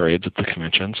of my trades at the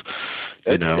conventions,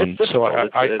 and so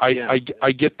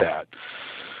I get that.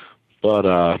 But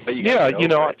you yeah,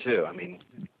 too. I mean,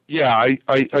 yeah,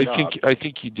 I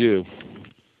think you do.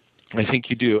 I think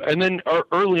you do. And then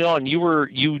early on,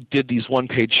 you did these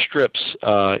one-page strips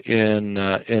in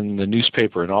the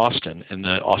newspaper in Austin, in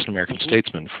the Austin American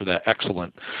Statesman, for that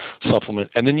excellent supplement.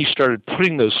 And then you started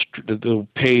putting the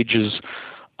pages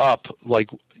up, like,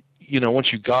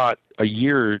 once you got a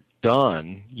year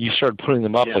done, you started putting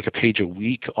them up like a page a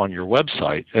week on your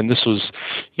website. And this was,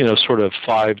 sort of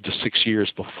 5 to 6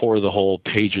 years before the whole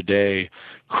page a day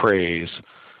craze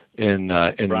in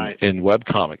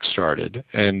webcomics started,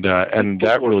 and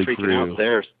that really grew. Out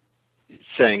there,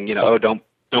 saying,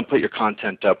 don't put your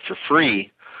content up for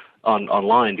free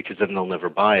online, because then they'll never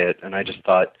buy it. And I just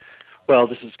thought, well,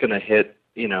 this is going to hit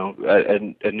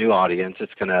a new audience.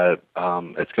 It's going to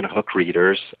hook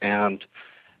readers, and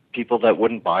people that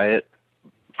wouldn't buy it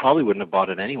probably wouldn't have bought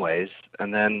it anyways.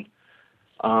 And then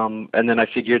I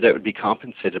figured that would be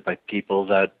compensated by people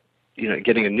that,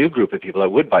 getting a new group of people that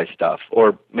would buy stuff,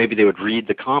 or maybe they would read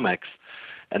the comics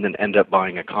and then end up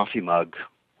buying a coffee mug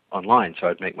online. So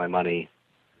I'd make my money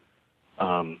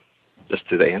just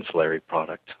through the ancillary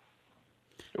product,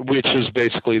 which is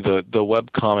basically the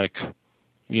webcomic,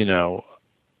 the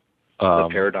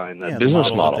paradigm, that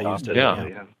business model.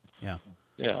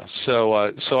 Yeah. So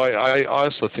I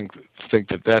also think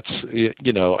that's,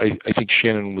 I think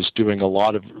Shannon was doing a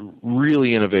lot of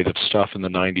really innovative stuff in the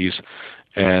 90s.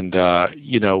 And,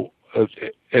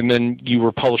 and then you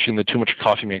were publishing the Too Much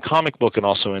Coffee Man comic book, and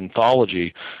also an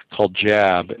anthology called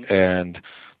Jab. And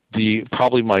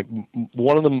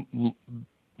one of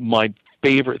my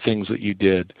favorite things that you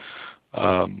did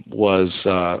was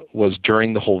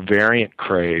during the whole variant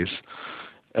craze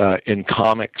in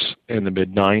comics in the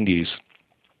mid-90s,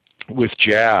 with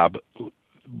Jab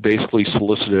basically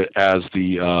solicited as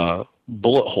the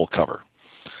bullet hole cover.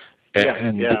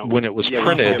 And when it was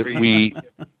printed,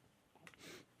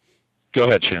 Go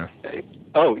ahead, Shannon.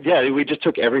 Oh, yeah, we just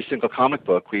took every single comic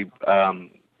book.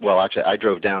 Actually, I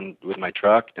drove down with my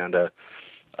truck down to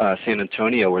San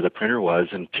Antonio, where the printer was,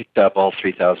 and picked up all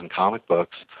 3,000 comic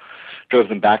books, drove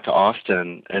them back to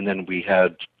Austin, and then we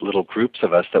had little groups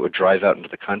of us that would drive out into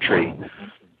the country,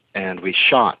 and we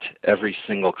shot every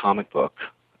single comic book.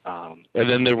 And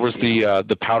then there was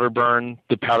the powder burn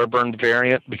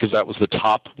variant, because that was the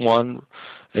top one,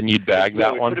 and you'd bag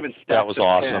that one. That was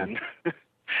awesome.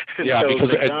 Yeah, so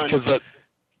because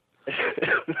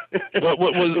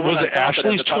was it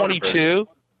Ashley's 22?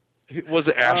 Was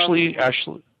it Ashley?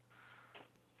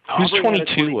 Whose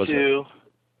 22 was it?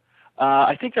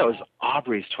 I think that was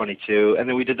Aubrey's 22, and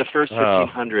then we did the first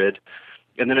 1,500,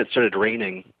 and then it started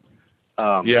raining.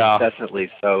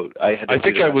 Incessantly, so I had. I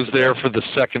think I was there for the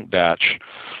second batch.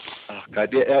 Oh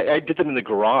God, I did them in the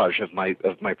garage of my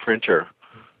printer,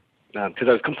 because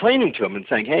I was complaining to him and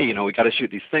saying, "Hey, we got to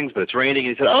shoot these things, but it's raining."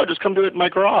 And he said, "Oh, just come do it in my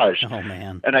garage." Oh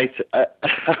man! And I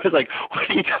was like, "What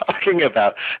are you talking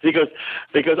about?" And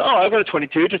he goes, "Oh, I've got a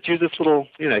 22. Just use this little,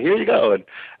 here you go."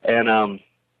 And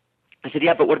I said,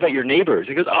 "Yeah, but what about your neighbors?"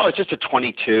 He goes, "Oh, it's just a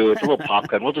 22. It's a little pop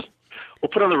gun. We'll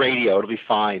put it on the radio. It'll be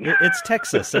fine." It's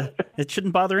Texas. It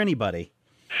shouldn't bother anybody.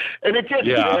 And it did.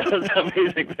 Yeah. It was an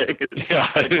amazing thing.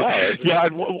 Yeah.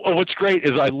 And what's great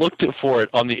is I looked for it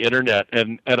on the internet,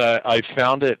 and I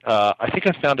found it. I think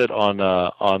I found it on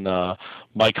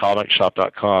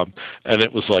mycomicshop.com, and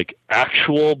it was like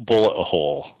actual bullet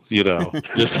hole.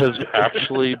 This has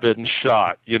actually been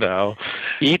shot.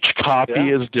 Each copy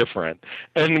is different.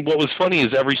 And what was funny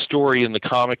is every story in the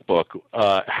comic book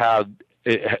went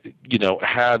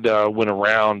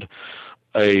around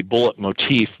a bullet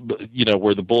motif,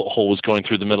 where the bullet hole was going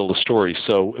through the middle of the story.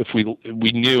 So if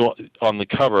we knew on the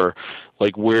cover,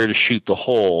 like, where to shoot the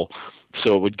hole,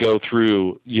 so it would go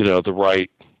through, the right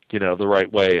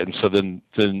way. And so then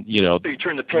So you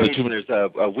turn the page and there's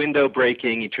a window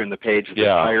breaking. You turn the page with the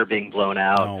tire being blown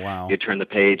out. Oh, wow. You turn the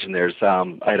page and there's I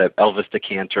had an Elvis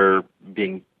decanter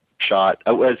being shot.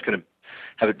 I was going to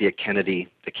have it be a Kennedy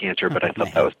decanter, but I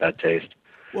thought that was bad taste.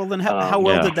 Well, then how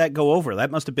well did that go over? That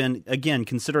must have been, again,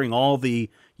 considering all the,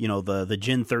 the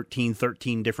Gen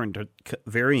 13 different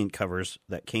variant covers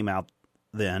that came out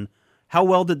then. How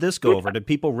well did this go over? Did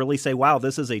people really say, wow,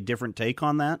 this is a different take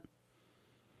on that?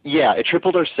 Yeah, it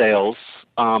tripled our sales,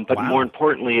 but more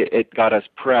importantly, it got us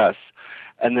press.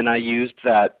 And then I used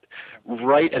that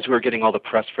right as we were getting all the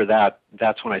press for that.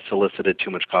 That's when I solicited Too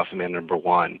Much Coffee Man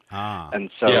 #1. And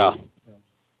so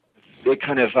it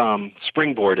kind of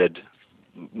springboarded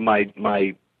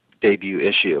my debut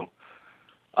issue.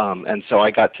 And so I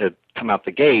got to come out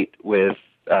the gate with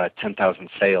 10,000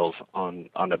 sales on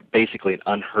basically an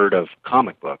unheard of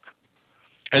comic book.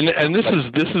 And this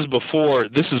is before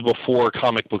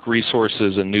Comic Book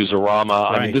Resources and Newsarama.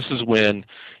 Right. I mean, this is when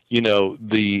you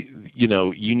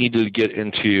needed to get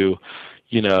into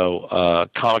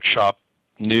comic shop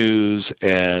news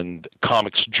and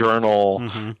Comics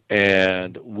Journal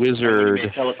and Wizard. You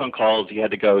made telephone calls. You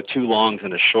had to go 2 longs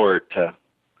and a short to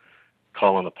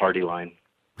call on the party line.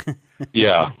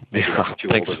 Yeah. Too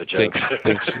old of a joke.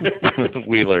 Thanks,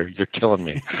 Wheeler. You're killing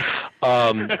me.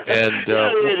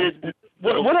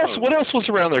 What else was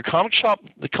around there?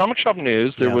 The Comic Shop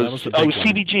News. There was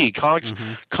CBG,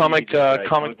 Comic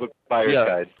Book Buyer's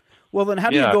Guide. Well, then how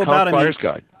do you go about it? Buyer's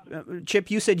Guide. Chip,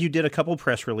 you said you did a couple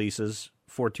press releases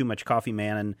for Too Much Coffee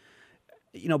Man, and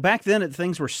back then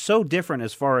things were so different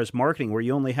as far as marketing, where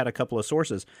you only had a couple of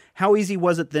sources. How easy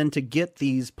was it then to get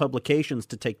these publications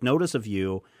to take notice of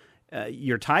you,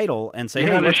 your title, and say,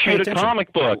 "Hey, let's pay attention"? A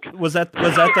comic book. Was that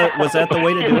the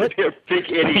way to do it? You're a big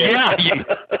idiot.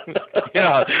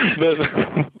 Yeah.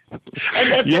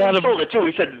 And that's sold it too.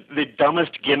 We said the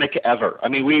dumbest gimmick ever. I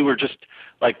mean, we were just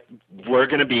like, we're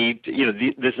going to be,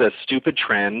 this is a stupid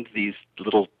trend. These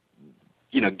little,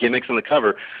 gimmicks on the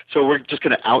cover. So we're just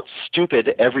going to out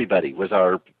stupid everybody. Was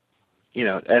our,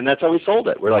 and that's how we sold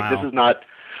it. We're like, this is not.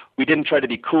 We didn't try to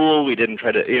be cool. We didn't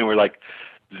try to, we're like,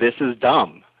 this is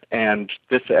dumb. And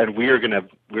we're gonna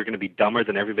be dumber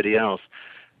than everybody else.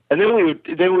 And then we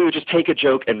would just take a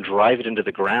joke and drive it into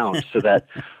the ground, so that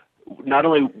not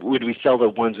only would we sell the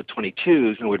ones with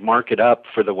 22s and would mark it up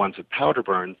for the ones with powder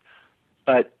burns,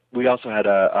 but we also had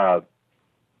a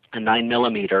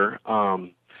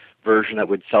 9mm version that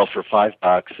would sell for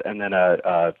 $5, and then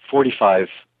a 45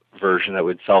 version that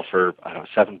would sell for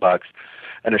 $7,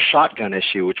 and a shotgun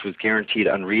issue which was guaranteed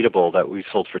unreadable that we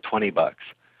sold for $20.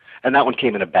 And that one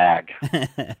came in a bag.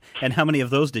 And how many of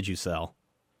those did you sell?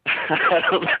 I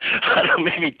don't know,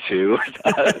 maybe 2.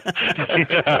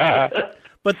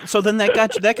 But so then that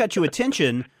got you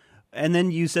attention, and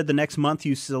then you said the next month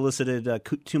you solicited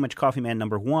Too Much Coffee Man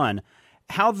 #1.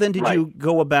 How then did you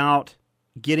go about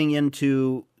getting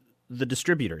into the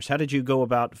distributors? How did you go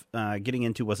about getting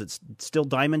into? Was it still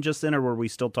Diamond just then, or were we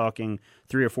still talking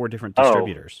 3 or 4 different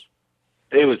distributors?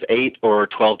 It was 8 or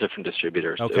 12 different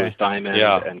distributors. Okay. It was Diamond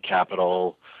and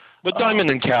Capital. But Diamond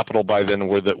and Capital by then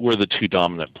were the 2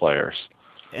 dominant players.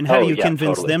 And how do you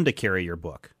convince them to carry your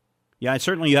book? Yeah,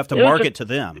 certainly you have to market to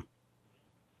them.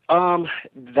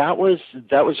 That was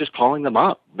just calling them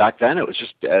up. Back then it was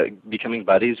just becoming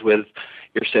buddies with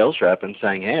your sales rep and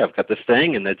saying, "Hey, I've got this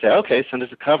thing," and they'd say, "Okay, send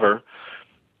us a cover."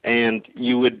 And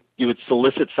you would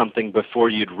solicit something before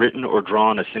you'd written or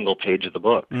drawn a single page of the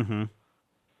book. Mm-hmm.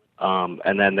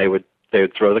 And then they would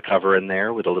throw the cover in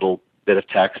there with a little bit of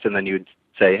text, and then you'd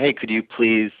say, "Hey, could you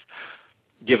please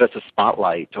give us a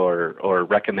spotlight or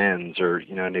recommends," or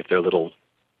and if they're little,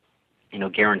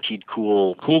 guaranteed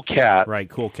cool cat, right?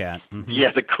 Cool cat. Mm-hmm.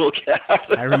 Yeah, the cool cat.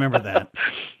 I remember that.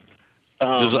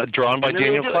 Was that drawn by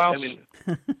Daniel Klaus?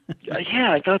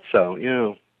 Yeah, I thought so.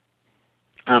 It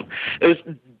was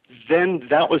then.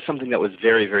 That was something that was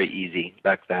very, very easy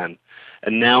back then.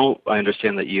 And now I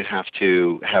understand that you have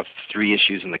to have 3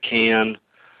 issues in the can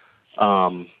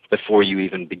before you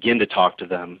even begin to talk to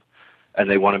them, and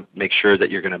they want to make sure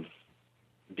that you're going to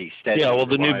be steady. Yeah, well,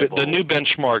 the new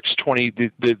benchmarks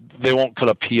 20. They won't put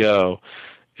a PO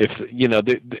if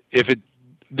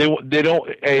they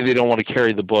don't want to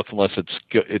carry the book unless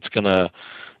it's going to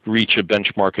reach a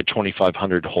benchmark at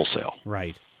 2,500 wholesale.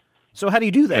 Right. So how do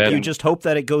you do that? Do you just hope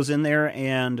that it goes in there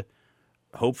and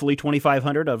hopefully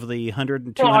 2,500 of the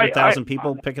 100,000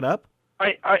 people pick it up?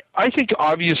 I think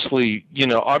obviously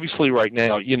right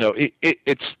now,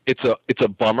 it's a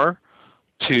bummer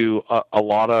to a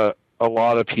lot of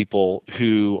people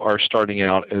who are starting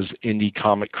out as indie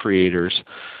comic creators,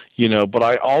 but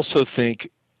I also think,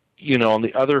 on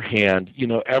the other hand,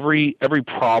 every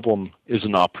problem is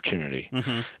an opportunity.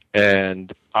 Mm-hmm.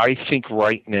 And I think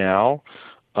right now,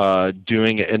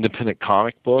 doing an independent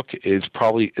comic book it's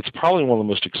probably one of the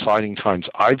most exciting times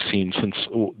I've seen since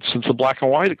the black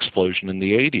and white explosion in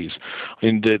the 80s. I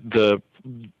mean,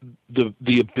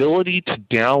 the ability to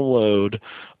download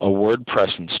a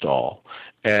WordPress install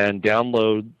and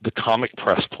download the Comic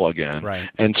Press plugin, right,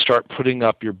 and start putting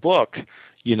up your book,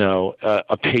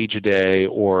 a page a day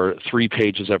or 3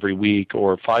 pages every week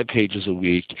or 5 pages a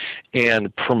week,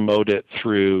 and promote it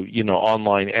through,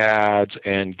 online ads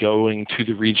and going to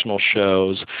the regional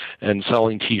shows and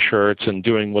selling T-shirts and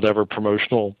doing whatever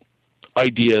promotional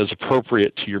idea is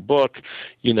appropriate to your book,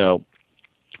 I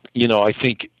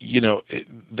think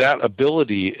that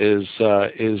ability is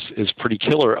pretty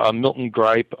killer. Milton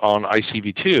Gripe on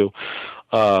ICV2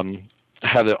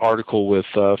 had an article with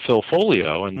Phil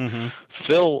Folio, and mm-hmm.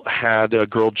 Phil had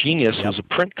Girl Genius, yep, was a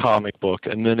print comic book,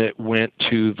 and then it went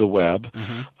to the web,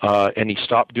 mm-hmm. And he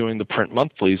stopped doing the print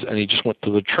monthlies, and he just went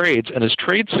to the trades, and his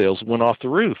trade sales went off the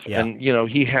roof. Yeah. And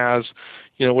he has,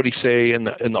 what did he say in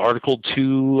the article,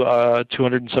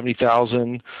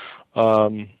 270,000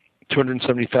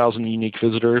 unique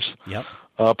visitors. Yep.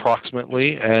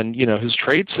 Approximately, and his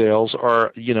trade sales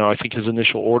are, I think his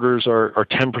initial orders are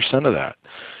 10% of that.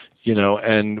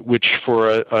 And which for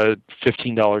a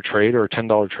 $15 trade or a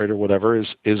 $10 trade or whatever is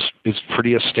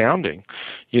pretty astounding.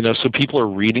 So people are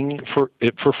reading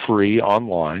it for free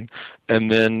online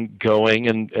and then going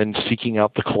and seeking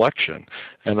out the collection.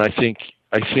 And I think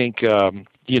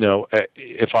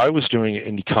if I was doing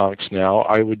indie comics now,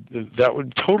 that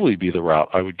would totally be the route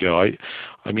I would go. I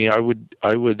would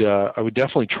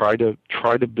definitely try to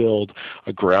build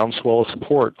a groundswell of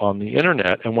support on the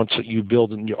internet, and once you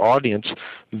build in your audience,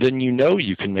 then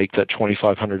you can make that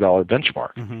 $2,500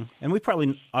 benchmark. Mm-hmm. And we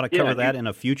probably ought to cover that in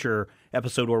a future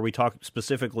episode where we talk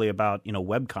specifically about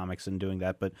web comics and doing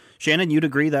that. But Shannon, you'd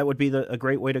agree that would be a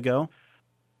great way to go?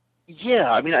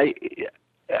 Yeah,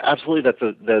 absolutely, that's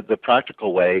the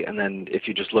practical way. And then if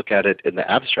you just look at it in the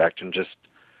abstract and just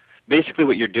basically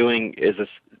what you're doing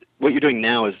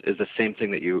now is the same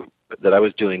thing that I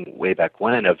was doing way back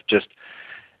when, of just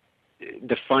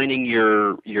defining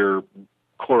your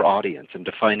core audience and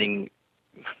defining,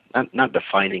 not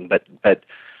defining, but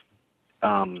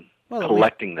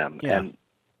collecting them, yeah,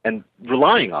 and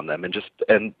relying on them, and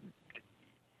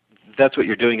that's what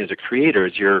you're doing as a creator.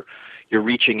 Is you're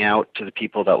reaching out to the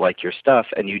people that like your stuff,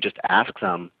 and you just ask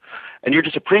them, and you're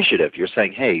just appreciative. You're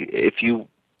saying, hey,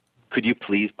 could you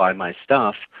please buy my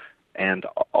stuff, and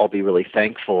I'll be really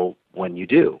thankful when you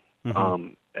do.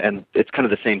 Mm-hmm. And it's kind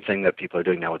of the same thing that people are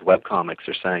doing now with webcomics.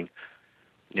 They're saying,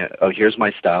 oh, here's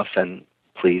my stuff, and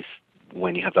please,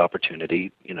 when you have the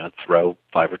opportunity, throw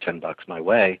 $5 or $10 my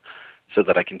way so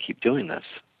that I can keep doing this.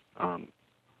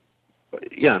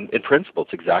 In principle,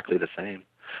 it's exactly the same.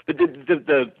 But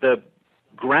the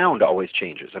ground always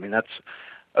changes. I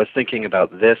was thinking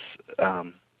about this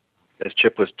as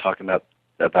Chip was talking about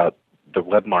the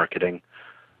web marketing.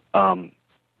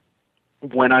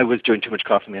 When I was doing Too Much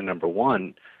Coffee Man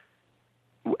 #1,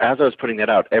 as I was putting that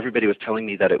out, everybody was telling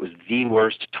me that it was the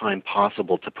worst time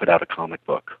possible to put out a comic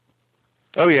book.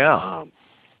 Oh, yeah.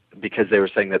 Because they were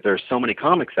saying that there are so many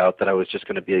comics out that I was just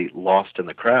going to be lost in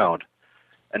the crowd.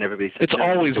 And everybody said, it's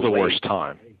always the worst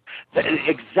time.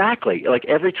 Exactly. Like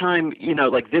every time,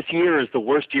 like this year is the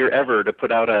worst year ever to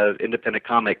put out an independent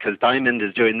comic because Diamond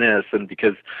is doing this and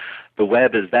because the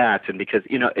web is that and because,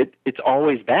 it's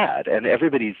always bad and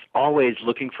everybody's always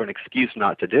looking for an excuse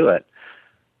not to do it.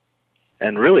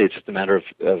 And really it's just a matter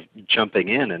of jumping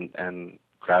in and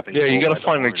grabbing. Yeah, you got to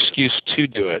find an excuse to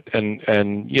do it and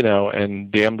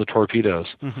damn the torpedoes.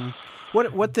 Mm-hmm.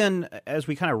 What then, as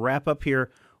we kind of wrap up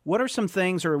here, what are some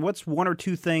things, or what's one or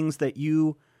two things that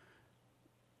you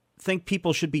think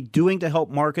people should be doing to help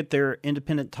market their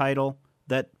independent title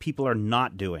that people are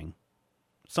not doing?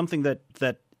 Something that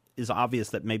is obvious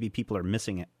that maybe people are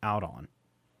missing out on.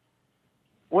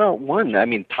 Well,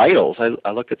 titles.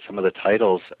 I look at some of the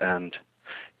titles, and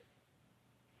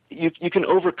you can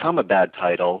overcome a bad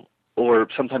title, or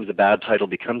sometimes a bad title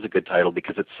becomes a good title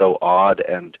because it's so odd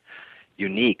and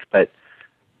unique, but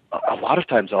a lot of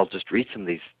times I'll just read some of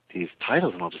these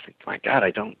titles and I'll just think, my God,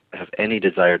 I don't have any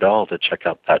desire at all to check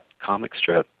out that comic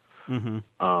strip. Mm-hmm.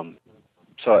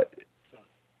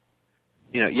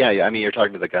 You're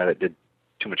talking to the guy that did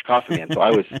Too Much Coffee Man. So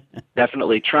I was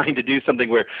definitely trying to do something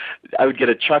where I would get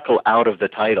a chuckle out of the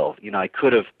title. I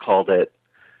could have called it,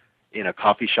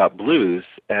 Coffee Shop Blues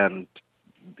and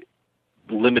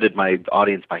limited my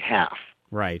audience by half.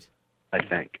 Right. I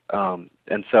think.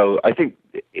 And so I think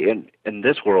in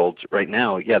this world right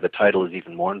now, the title is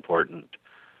even more important.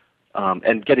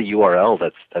 And get a URL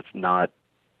that's not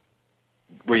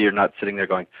where you're not sitting there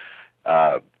going,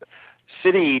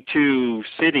 city to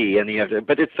city, and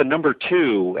but it's the number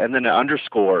 2 and then an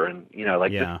underscore, and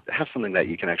just have something that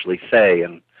you can actually say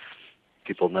and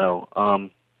people know.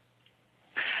 And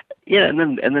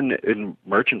then in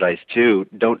merchandise too,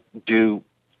 don't do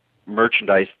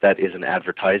merchandise that is an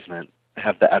advertisement.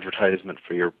 Have the advertisement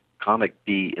for your comic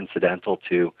be incidental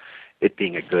to it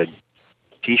being a good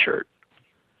T-shirt.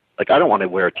 Like, I don't want to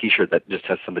wear a T-shirt that just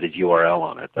has somebody's URL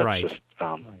on it. That's just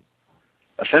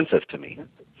offensive to me.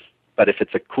 But if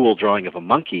it's a cool drawing of a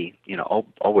monkey, I'll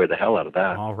wear the hell out of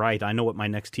that. All right, I know what my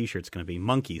next T-shirt's going to be: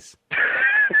 monkeys.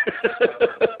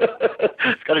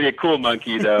 It's got to be a cool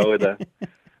monkey though, with a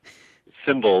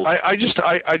symbol. I just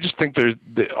think there's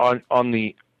on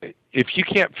the if you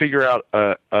can't figure out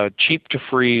a cheap to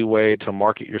free way to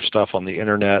market your stuff on the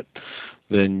internet,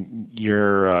 then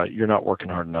you're not working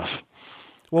hard enough.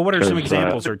 Well, what are some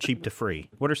examples or cheap to free?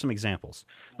 What are some examples?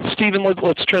 Stephen,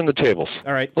 let's turn the tables.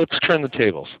 All right. Let's turn the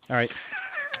tables. All right.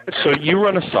 So you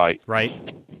run a site. Right.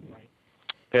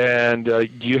 And do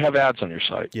you have ads on your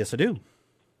site? Yes, I do.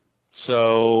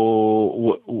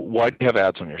 So why do you have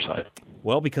ads on your site?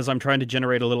 Well, because I'm trying to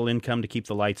generate a little income to keep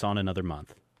the lights on another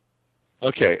month.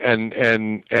 Okay.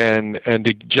 And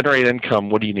to generate income,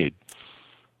 what do you need?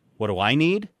 What do I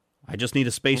need? I just need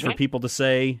a space for people to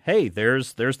say, hey,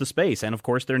 there's the space. And, of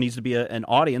course, there needs to be an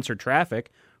audience or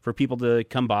traffic for people to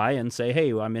come by and say,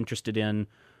 hey, I'm interested in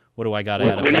what do I got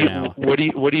out of it now? What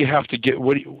do you have to get?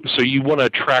 So you want to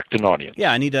attract an audience?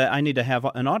 Yeah, I need to have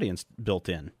an audience built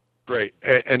in. Great.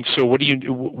 And so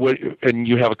and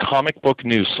you have a comic book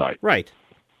news site. Right.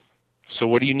 So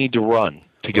what do you need to run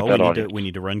to get that audience? We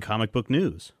need to run comic book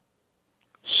news.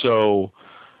 So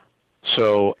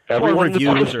everyone that's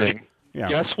listening,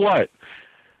 guess what?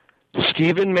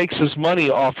 Stephen makes his money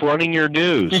off running your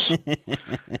news.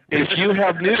 If you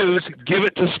have news, give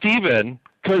it to Stephen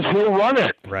because he'll run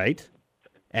it. Right.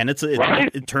 And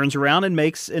it turns around and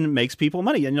makes people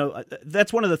money. And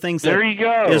that's one of the things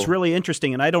that is really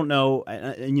interesting. And I don't know,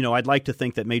 I'd like to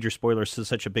think that Major Spoilers is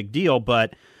such a big deal,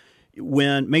 but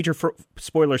when Major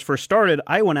Spoilers first started,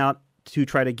 I went out to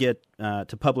try to get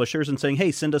to publishers and saying,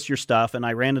 hey, send us your stuff. And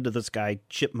I ran into this guy,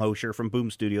 Chip Mosher from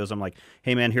Boom Studios. I'm like,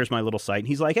 hey, man, here's my little site. And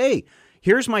he's like, hey,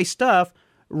 here's my stuff.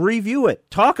 Review it.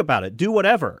 Talk about it. Do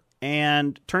whatever.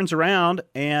 And turns around,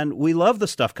 and we love the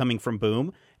stuff coming from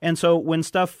Boom. And so when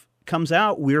stuff comes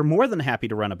out, we're more than happy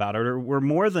to run about it, or we're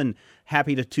more than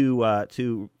happy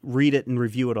to read it and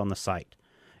review it on the site.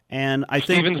 And I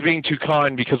think Stephen's being too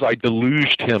kind because I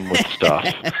deluged him with stuff.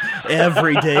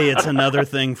 Every day it's another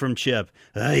thing from Chip.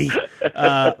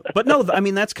 But no, I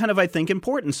mean, that's kind of, I think,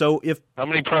 important. So how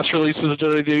many press releases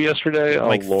did I do yesterday?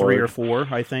 Like 3 or 4,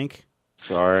 I think.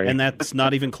 Sorry. And that's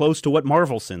not even close to what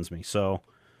Marvel sends me. So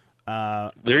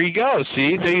there you go.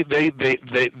 See,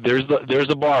 there's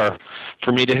a bar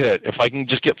for me to hit. If I can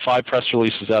just get 5 press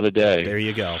releases out a day. There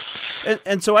you go.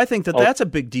 And so I think that's a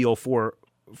big deal for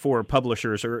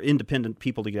publishers or independent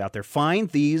people to get out there. Find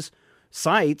these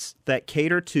sites that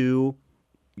cater to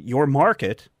your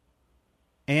market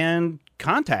and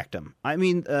contact them. I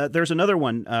mean, there's another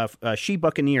one, She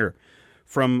Buccaneer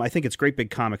from, I think it's Great Big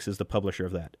Comics is the publisher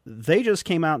of that. They just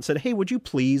came out and said, hey, would you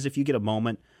please, if you get a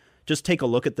moment, just take a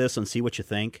look at this and see what you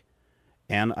think.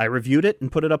 And I reviewed it and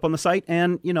put it up on the site.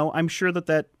 And, I'm sure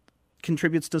that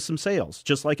contributes to some sales,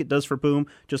 just like it does for Boom,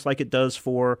 just like it does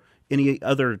for any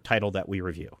other title that we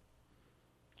review.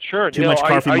 Sure. Too Much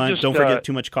Coffee Man. Don't forget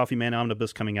Too Much Coffee Man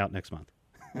Omnibus coming out next month.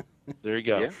 There you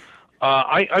go. Yeah.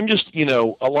 I'm just,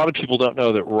 a lot of people don't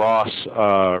know that Ross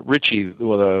Ritchie,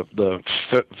 the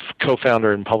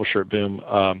co-founder and publisher at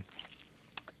Boom,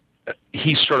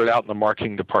 he started out in the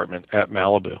marketing department at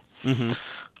Malibu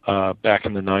back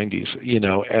in the 90s,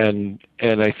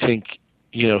 and I think,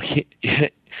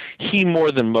 he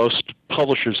more than most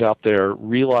publishers out there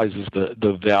realizes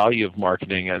the value of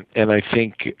marketing, and I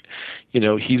think,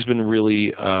 he's been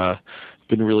really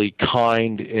been really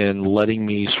kind in letting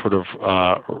me sort of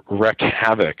wreak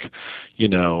havoc,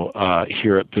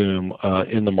 here at Boom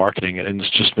in the marketing, and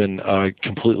it's just been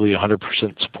completely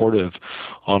 100% supportive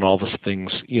on all the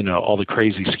things, all the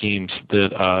crazy schemes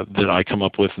that I come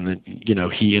up with, and that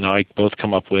he and I both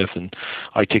come up with, and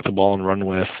I take the ball and run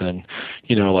with, and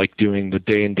like doing the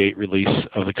day and date release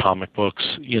of the comic books,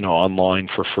 online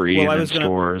for free in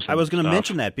stores. I was going to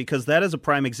mention that, because that is a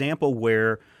prime example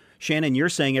where, Shannon, you're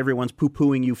saying everyone's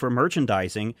poo-pooing you for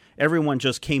merchandising. Everyone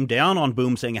just came down on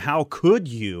Boom saying, how could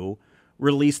you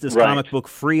release this comic book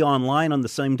free online on the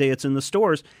same day it's in the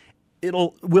stores?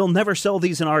 We'll never sell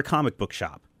these in our comic book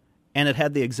shop. And it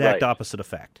had the exact opposite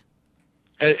effect.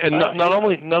 And not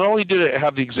only did it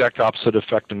have the exact opposite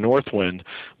effect in Northwind,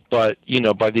 but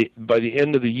by the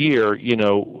end of the year,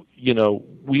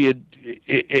 we had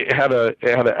it had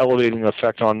an elevating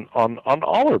effect on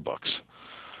all our books.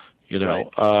 It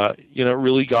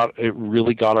really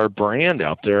got our brand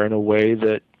out there in a way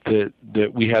that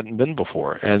we hadn't been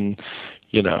before, and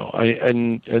so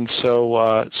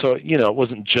it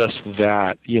wasn't just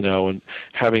that, and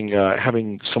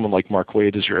having someone like Mark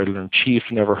Waid as your editor-in-chief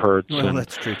never hurts. Well,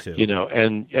 that's true too.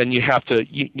 And you have to,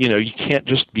 you can't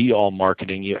just be all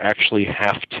marketing. You actually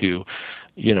have to,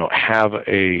 have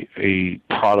a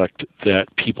product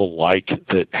that people like,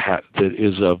 that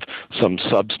is of some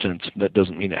substance. That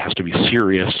doesn't mean it has to be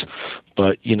serious,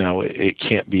 but it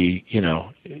can't be.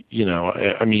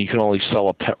 I mean, you can only sell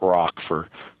a pet rock for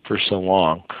so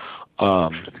long.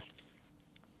 I'm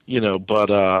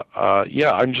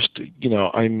just,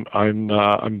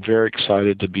 I'm very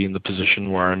excited to be in the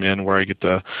position where I'm in, where I get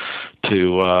to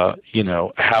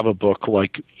have a book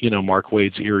like, Mark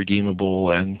Waid's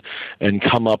Irredeemable, and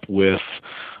come up with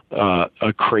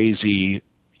a crazy,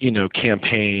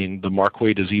 campaign, the Mark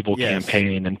Waid is Evil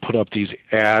campaign, and put up these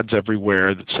ads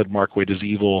everywhere that said Mark Waid is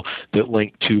Evil, that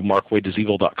linked to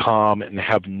markwaidisevil.com, and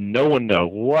have no one know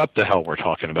what the hell we're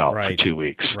talking about for 2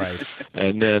 weeks. Right.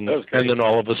 And then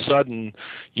all of a sudden,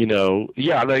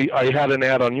 I had an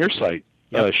ad on your site,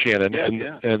 Shannon,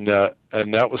 and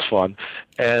that was fun,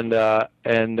 and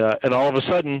all of a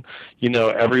sudden,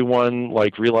 everyone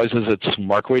realizes it's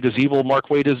Mark Waid is Evil, Mark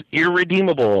Waid is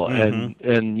Irredeemable, and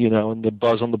the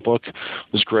buzz on the book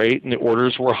was great, and the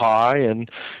orders were high, and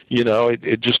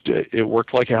it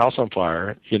worked like a house on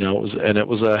fire, it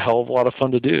was a hell of a lot of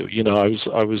fun to do.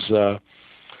 I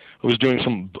was doing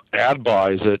some ad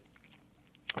buys at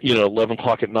 11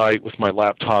 o'clock at night with my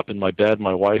laptop in my bed.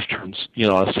 My wife turns,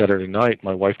 on a Saturday night,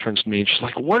 my wife turns to me and she's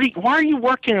like, why are you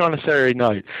working on a Saturday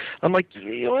night? I'm like,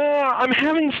 I'm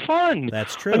having fun.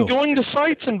 That's true. I'm going to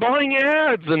sites and buying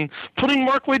ads and putting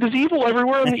Mark Waid is Evil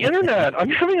everywhere on the internet. I'm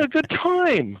having a good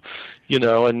time. And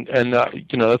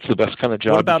that's the best kind of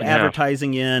job. What about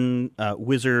advertising in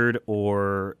Wizard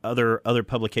or other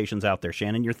publications out there?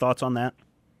 Shannon, your thoughts on that?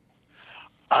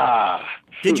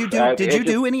 Did you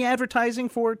do any advertising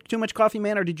for Too Much Coffee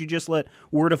Man, or did you just let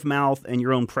word of mouth and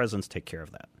your own presence take care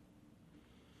of that?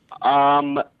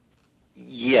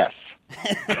 Yes.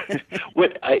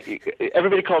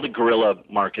 Everybody called it guerrilla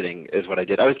marketing is what I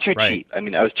did. I was too cheap. I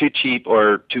mean, I was too cheap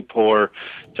or too poor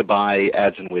to buy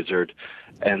ads in Wizard,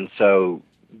 and so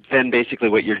then basically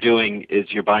what you're doing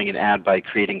is you're buying an ad by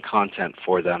creating content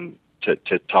for them to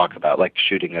talk about, like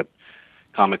shooting a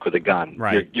comic with a gun.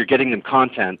 Right. You're getting them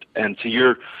content, and so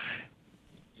you're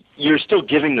still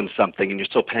giving them something, and you're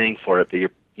still paying for it.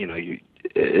 But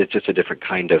it's just a different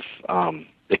kind of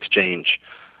exchange.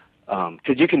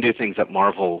 Because you can do things that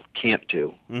Marvel can't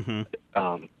do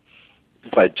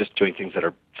by just doing things that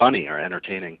are funny or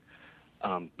entertaining.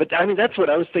 But I mean, that's what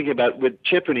I was thinking about with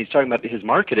Chip when he's talking about his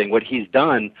marketing, what he's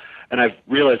done, and I've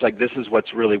realized this is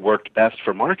what's really worked best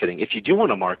for marketing. If you do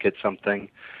want to market something,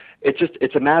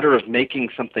 it's a matter of making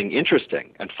something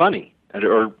interesting and funny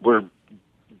or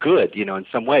good, in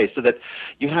some way, so that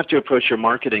you have to approach your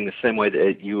marketing the same way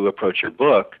that you approach your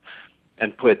book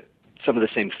and put some of the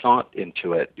same thought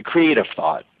into it, creative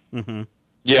thought. Mm-hmm.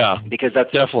 Yeah, because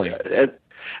that's definitely,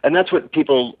 and that's what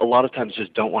people a lot of times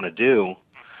just don't want to do,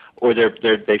 or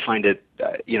they find it,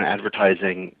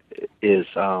 advertising is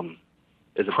a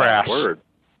bad word.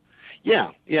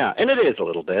 Yeah, and it is a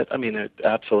little bit. I mean,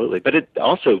 absolutely. But it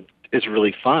also is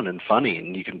really fun and funny,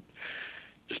 and you can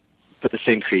just put the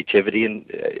same creativity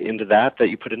into that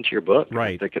you put into your book.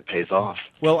 Right. I think it pays off.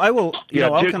 Well, I will.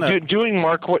 Doing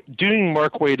Mark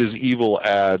Waid is Evil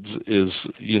ads is,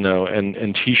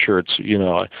 and T-shirts.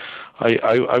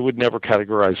 I would never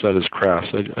categorize that as crass.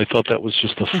 I thought that was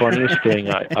just the funniest thing.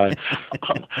 And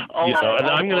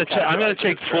I'm going to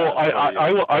take full.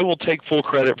 I will take full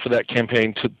credit for that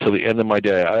campaign to the end of my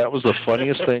day. That was the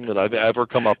funniest thing that I've ever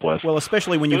come up with. Well,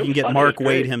 especially when you can get Mark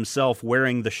Waid himself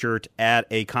wearing the shirt at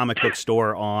a comic book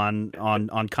store on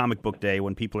Comic Book Day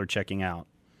when people are checking out.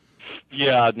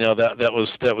 Yeah, no, that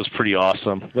was pretty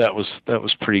awesome. That was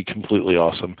pretty completely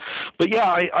awesome. But yeah,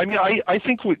 I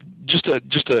think just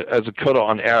as a coda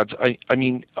on ads,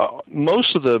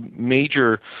 most of the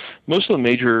major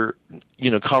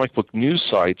comic book news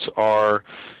sites are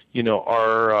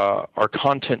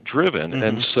content driven, mm-hmm.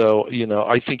 and so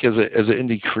I think as an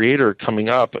indie creator coming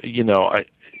up,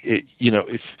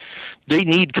 if they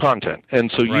need content, and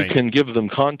so you can give them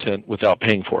content without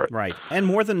paying for it. Right, and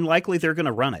more than likely they're going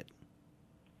to run it.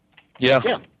 Yeah.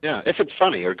 If it's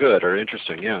funny or good or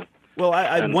interesting, yeah. Well,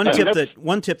 one tip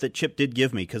that Chip did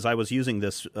give me, because I was using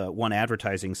this one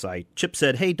advertising site. Chip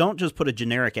said, "Hey, don't just put a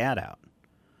generic ad out.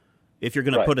 If you're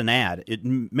going to put an ad,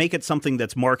 make it something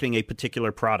that's marketing a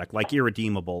particular product, like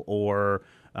Irredeemable or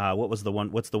what's the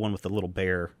one with the little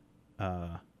bear,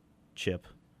 Chip."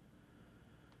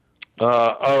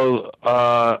 The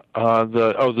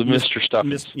Mr.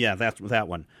 Stuffins. Yeah, that's that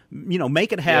one.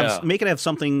 Make it have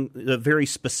something very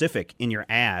specific in your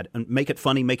ad, and make it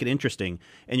funny, make it interesting,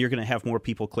 and you're going to have more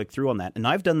people click through on that. And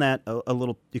I've done that a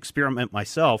little experiment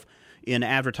myself in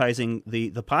advertising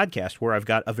the podcast, where I've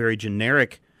got a very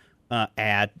generic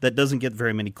ad that doesn't get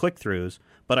very many click throughs,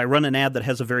 but I run an ad that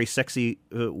has a very sexy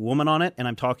woman on it, and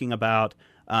I'm talking about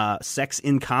sex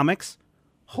in comics.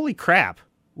 Holy crap!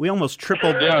 We almost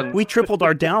tripled. We tripled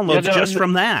our downloads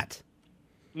from that.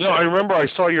 No, I remember I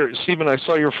saw your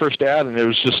first ad, and it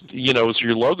was just it was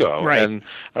your logo, right? And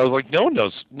I was like, no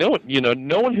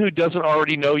one who doesn't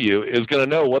already know you is going to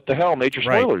know what the hell Major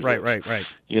Spoilers is. Right.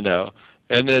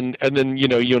 And then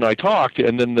you and I talked,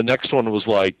 and then the next one was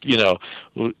like and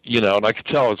I could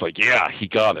tell I was like, yeah, he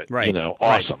got it, right?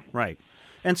 Awesome, right.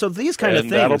 And so these kind of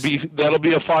things. That'll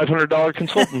be a $500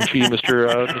 consultant fee,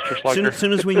 Mr. Schleicher. As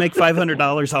soon as we make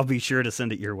 $500, I'll be sure to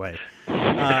send it your way.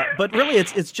 But really,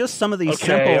 it's just some of these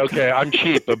simple. Okay, I'm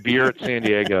cheap. A beer at San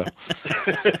Diego,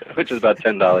 which is about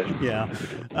 $10. Yeah.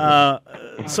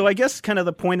 So I guess kind of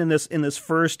the point in this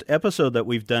first episode that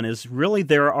we've done is really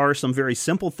there are some very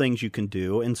simple things you can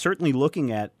do, and certainly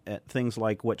looking at things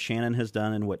like what Shannon has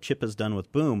done and what Chip has done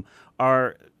with Boom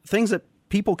are things that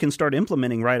people can start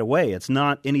implementing right away. It's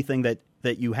not anything that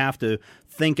you have to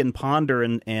think and ponder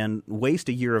and waste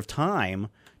a year of time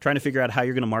trying to figure out how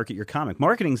you're going to market your comic.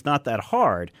 Marketing's not that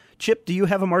hard. Chip, do you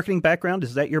have a marketing background?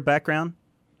 Is that your background?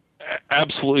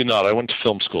 Absolutely not. I went to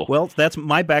film school. Well, that's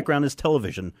my background is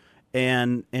television.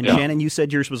 And Shannon, you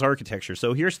said yours was architecture.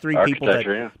 So here's three people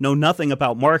that know nothing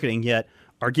about marketing yet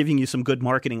are giving you some good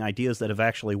marketing ideas that have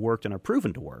actually worked and are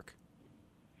proven to work.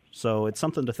 So it's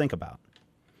something to think about.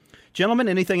 Gentlemen,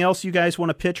 anything else you guys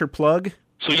want to pitch or plug?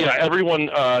 So yeah, everyone,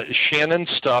 Shannon's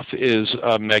stuff is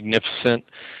magnificent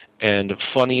and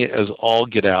funny as all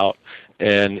get out.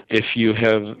 And if you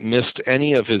have missed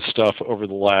any of his stuff over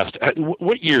the last,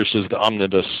 what years does the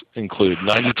omnibus include?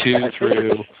 92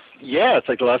 through? Yeah, it's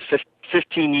like the last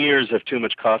 15 years of Too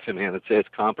Much Coffee Man. It's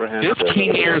comprehensive.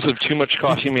 15 years of Too Much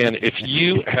Coffee Man. If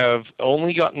you have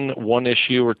only gotten one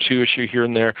issue or two issue here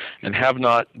and there and have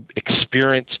not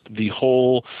experienced the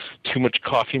whole Too Much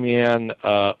Coffee Man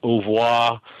au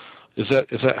revoir, is that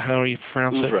how you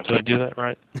pronounce it? Did I do that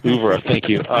right? Oeuvre, thank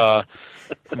you. As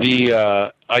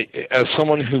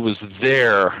someone who was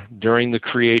there during the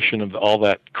creation of all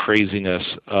that craziness,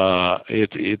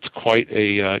 it's quite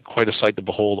a sight to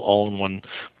behold, all in one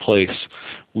place.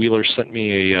 Wheeler sent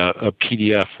me a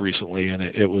PDF recently, and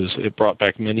it brought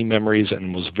back many memories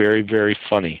and was very, very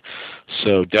funny.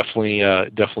 So definitely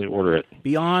order it.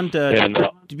 Beyond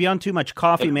Too Much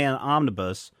Coffee Man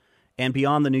Omnibus and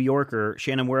beyond the New Yorker,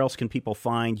 Shannon, where else can people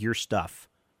find your stuff?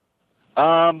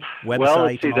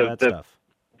 Website and all that stuff.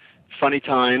 Funny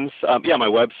Times. My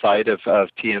website of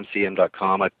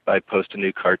tmcm.com. I post a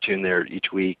new cartoon there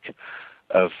each week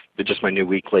of just my new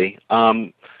weekly.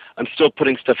 I'm still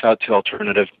putting stuff out to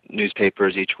alternative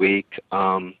newspapers each week.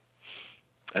 And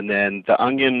then The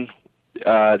Onion,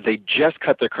 they just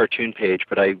cut their cartoon page,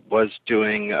 but I was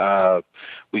doing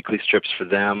weekly strips for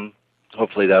them.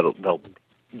 Hopefully there'll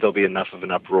be enough of an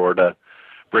uproar to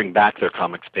bring back their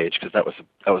comics page, because that was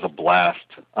a blast.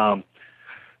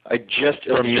 I just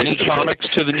from Mini Comics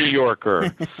to the New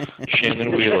Yorker,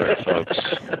 Shannon Wheeler, folks.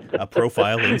 A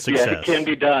profile in success. Yeah, it can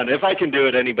be done. If I can do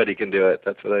it, anybody can do it.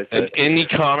 That's what I say. An indie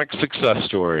comic success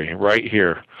story right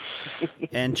here.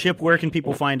 And Chip, where can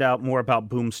people find out more about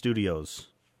Boom Studios?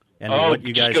 and what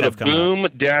you guys have coming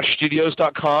up.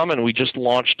 boom-studios.com, and we just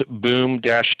launched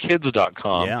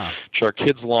boom-kids.com, which is our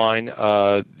kids line.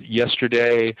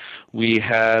 Yesterday we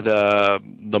had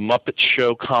The Muppet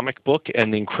Show comic book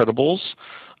and The Incredibles,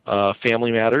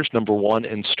 Family Matters #1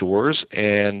 in stores,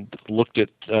 and looked at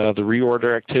the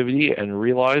reorder activity and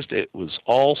realized it was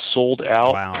all sold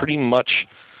out pretty much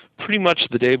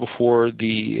the day before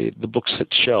the books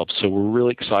hit shelves. So we're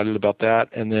really excited about that.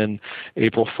 And then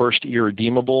April 1st,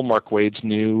 Irredeemable, Mark Waid's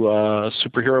new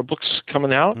superhero books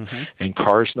coming out, and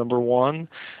Cars #1.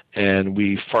 And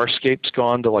Farscape's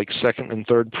gone to like second and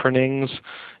third printings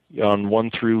on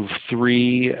 1 through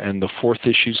 3, and the 4th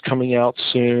issue's coming out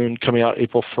soon, coming out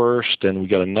April 1st, and we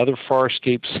got another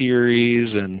Farscape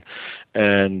series, and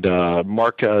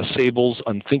Mark Sable's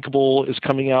Unthinkable is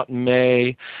coming out in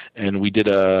May, and we did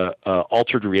a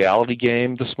altered reality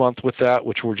game this month with that,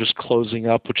 which we're just closing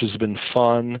up, which has been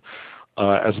fun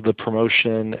as the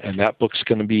promotion, and that book's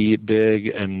going to be big.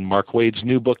 And Mark Waid's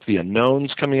new book, The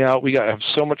Unknown's coming out. We have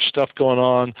so much stuff going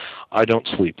on, I don't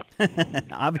sleep.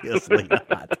 Obviously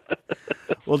not.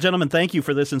 Well, gentlemen, thank you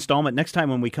for this installment. Next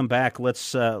time when we come back,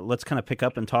 let's kind of pick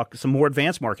up and talk some more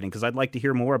advanced marketing, because I'd like to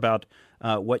hear more about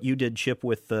what you did, Chip,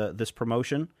 with this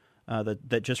promotion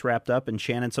that just wrapped up, and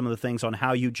Shannon, some of the things on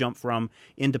how you jump from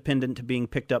independent to being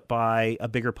picked up by a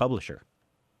bigger publisher.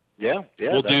 Yeah.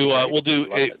 We'll do.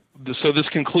 So this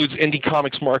concludes Indie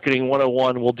Comics Marketing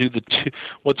 101. We'll do the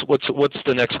what's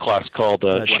the next class called,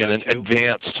 Shannon?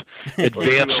 Advanced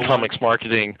Comics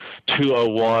Marketing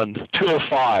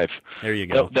 205. There you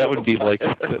go. That would be like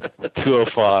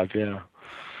 205. Yeah.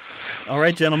 All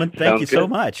right, gentlemen. Thank you so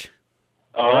much.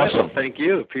 Awesome. Thank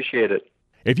you. Appreciate it.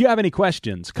 If you have any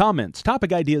questions, comments,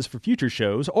 topic ideas for future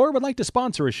shows, or would like to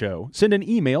sponsor a show, send an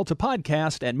email to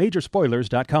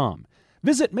podcast@majorspoilers.com.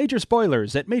 Visit Major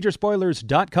Spoilers at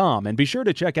majorspoilers.com and be sure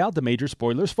to check out the Major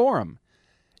Spoilers Forum.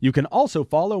 You can also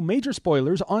follow Major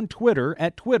Spoilers on Twitter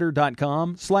at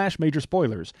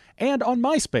twitter.com/majorspoilers and on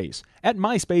MySpace at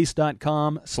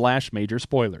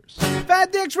myspace.com/majorspoilers. If I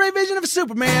had the X-ray vision of a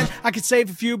Superman, I could save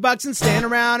a few bucks and stand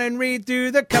around and read through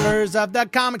the covers of the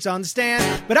comics on the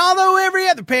stand. But although every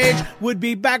other page would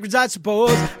be backwards, I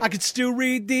suppose, I could still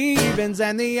read the evens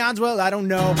and the odds. Well, I don't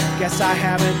know. Guess I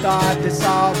haven't thought this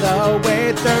all the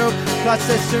way through. Plus,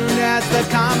 as soon as the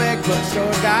comic book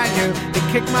store guy knew, they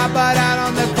kicked my butt out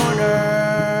on the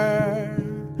corner.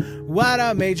 What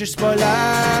a major spoiler.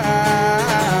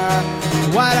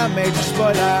 What a major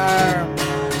spoiler.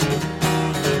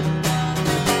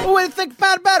 What do you think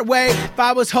about a better way? If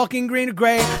I was hulking green or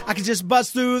gray, I could just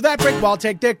bust through that brick wall,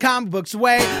 take their comic books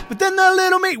away. But then the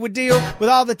little meat would deal with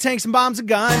all the tanks and bombs and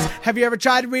guns. Have you ever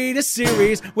tried to read a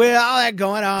series with all that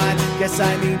going on? Guess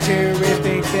I need to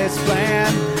rethink this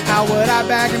plan. How would I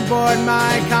back and board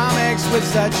my comics with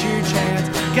such huge hands?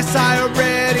 Guess I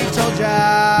already told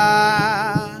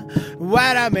ya.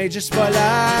 What a major spoiler.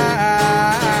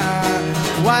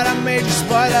 What a major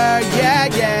spoiler. Yeah.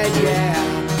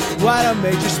 What a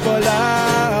major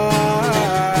spoiler.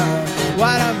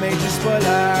 What a major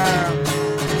spoiler.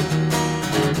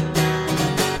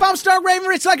 If I'm Stark Raven,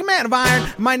 rich like a man of iron,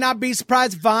 I might not be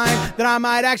surprised to find that I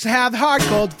might actually have the heart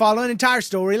cold to follow an entire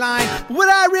storyline. But would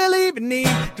I really even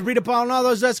need to read up on all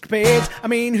those escapades? I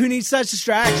mean, who needs such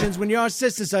distractions when your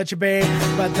sister's such a babe?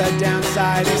 But the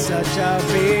downside is such a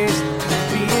beast,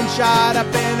 being shot up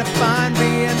in a fun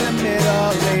bee in the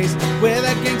Middle East with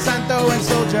a gang sign throwing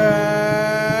soldier.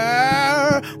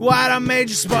 What a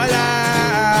major spoiler.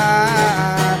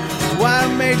 What a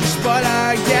major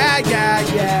spoiler.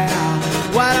 Yeah.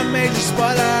 What a major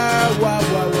spoiler.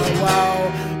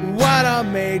 Whoa. What a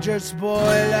major spoiler.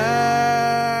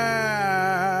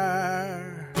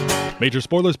 Major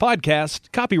Spoilers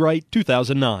Podcast, copyright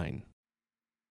 2009.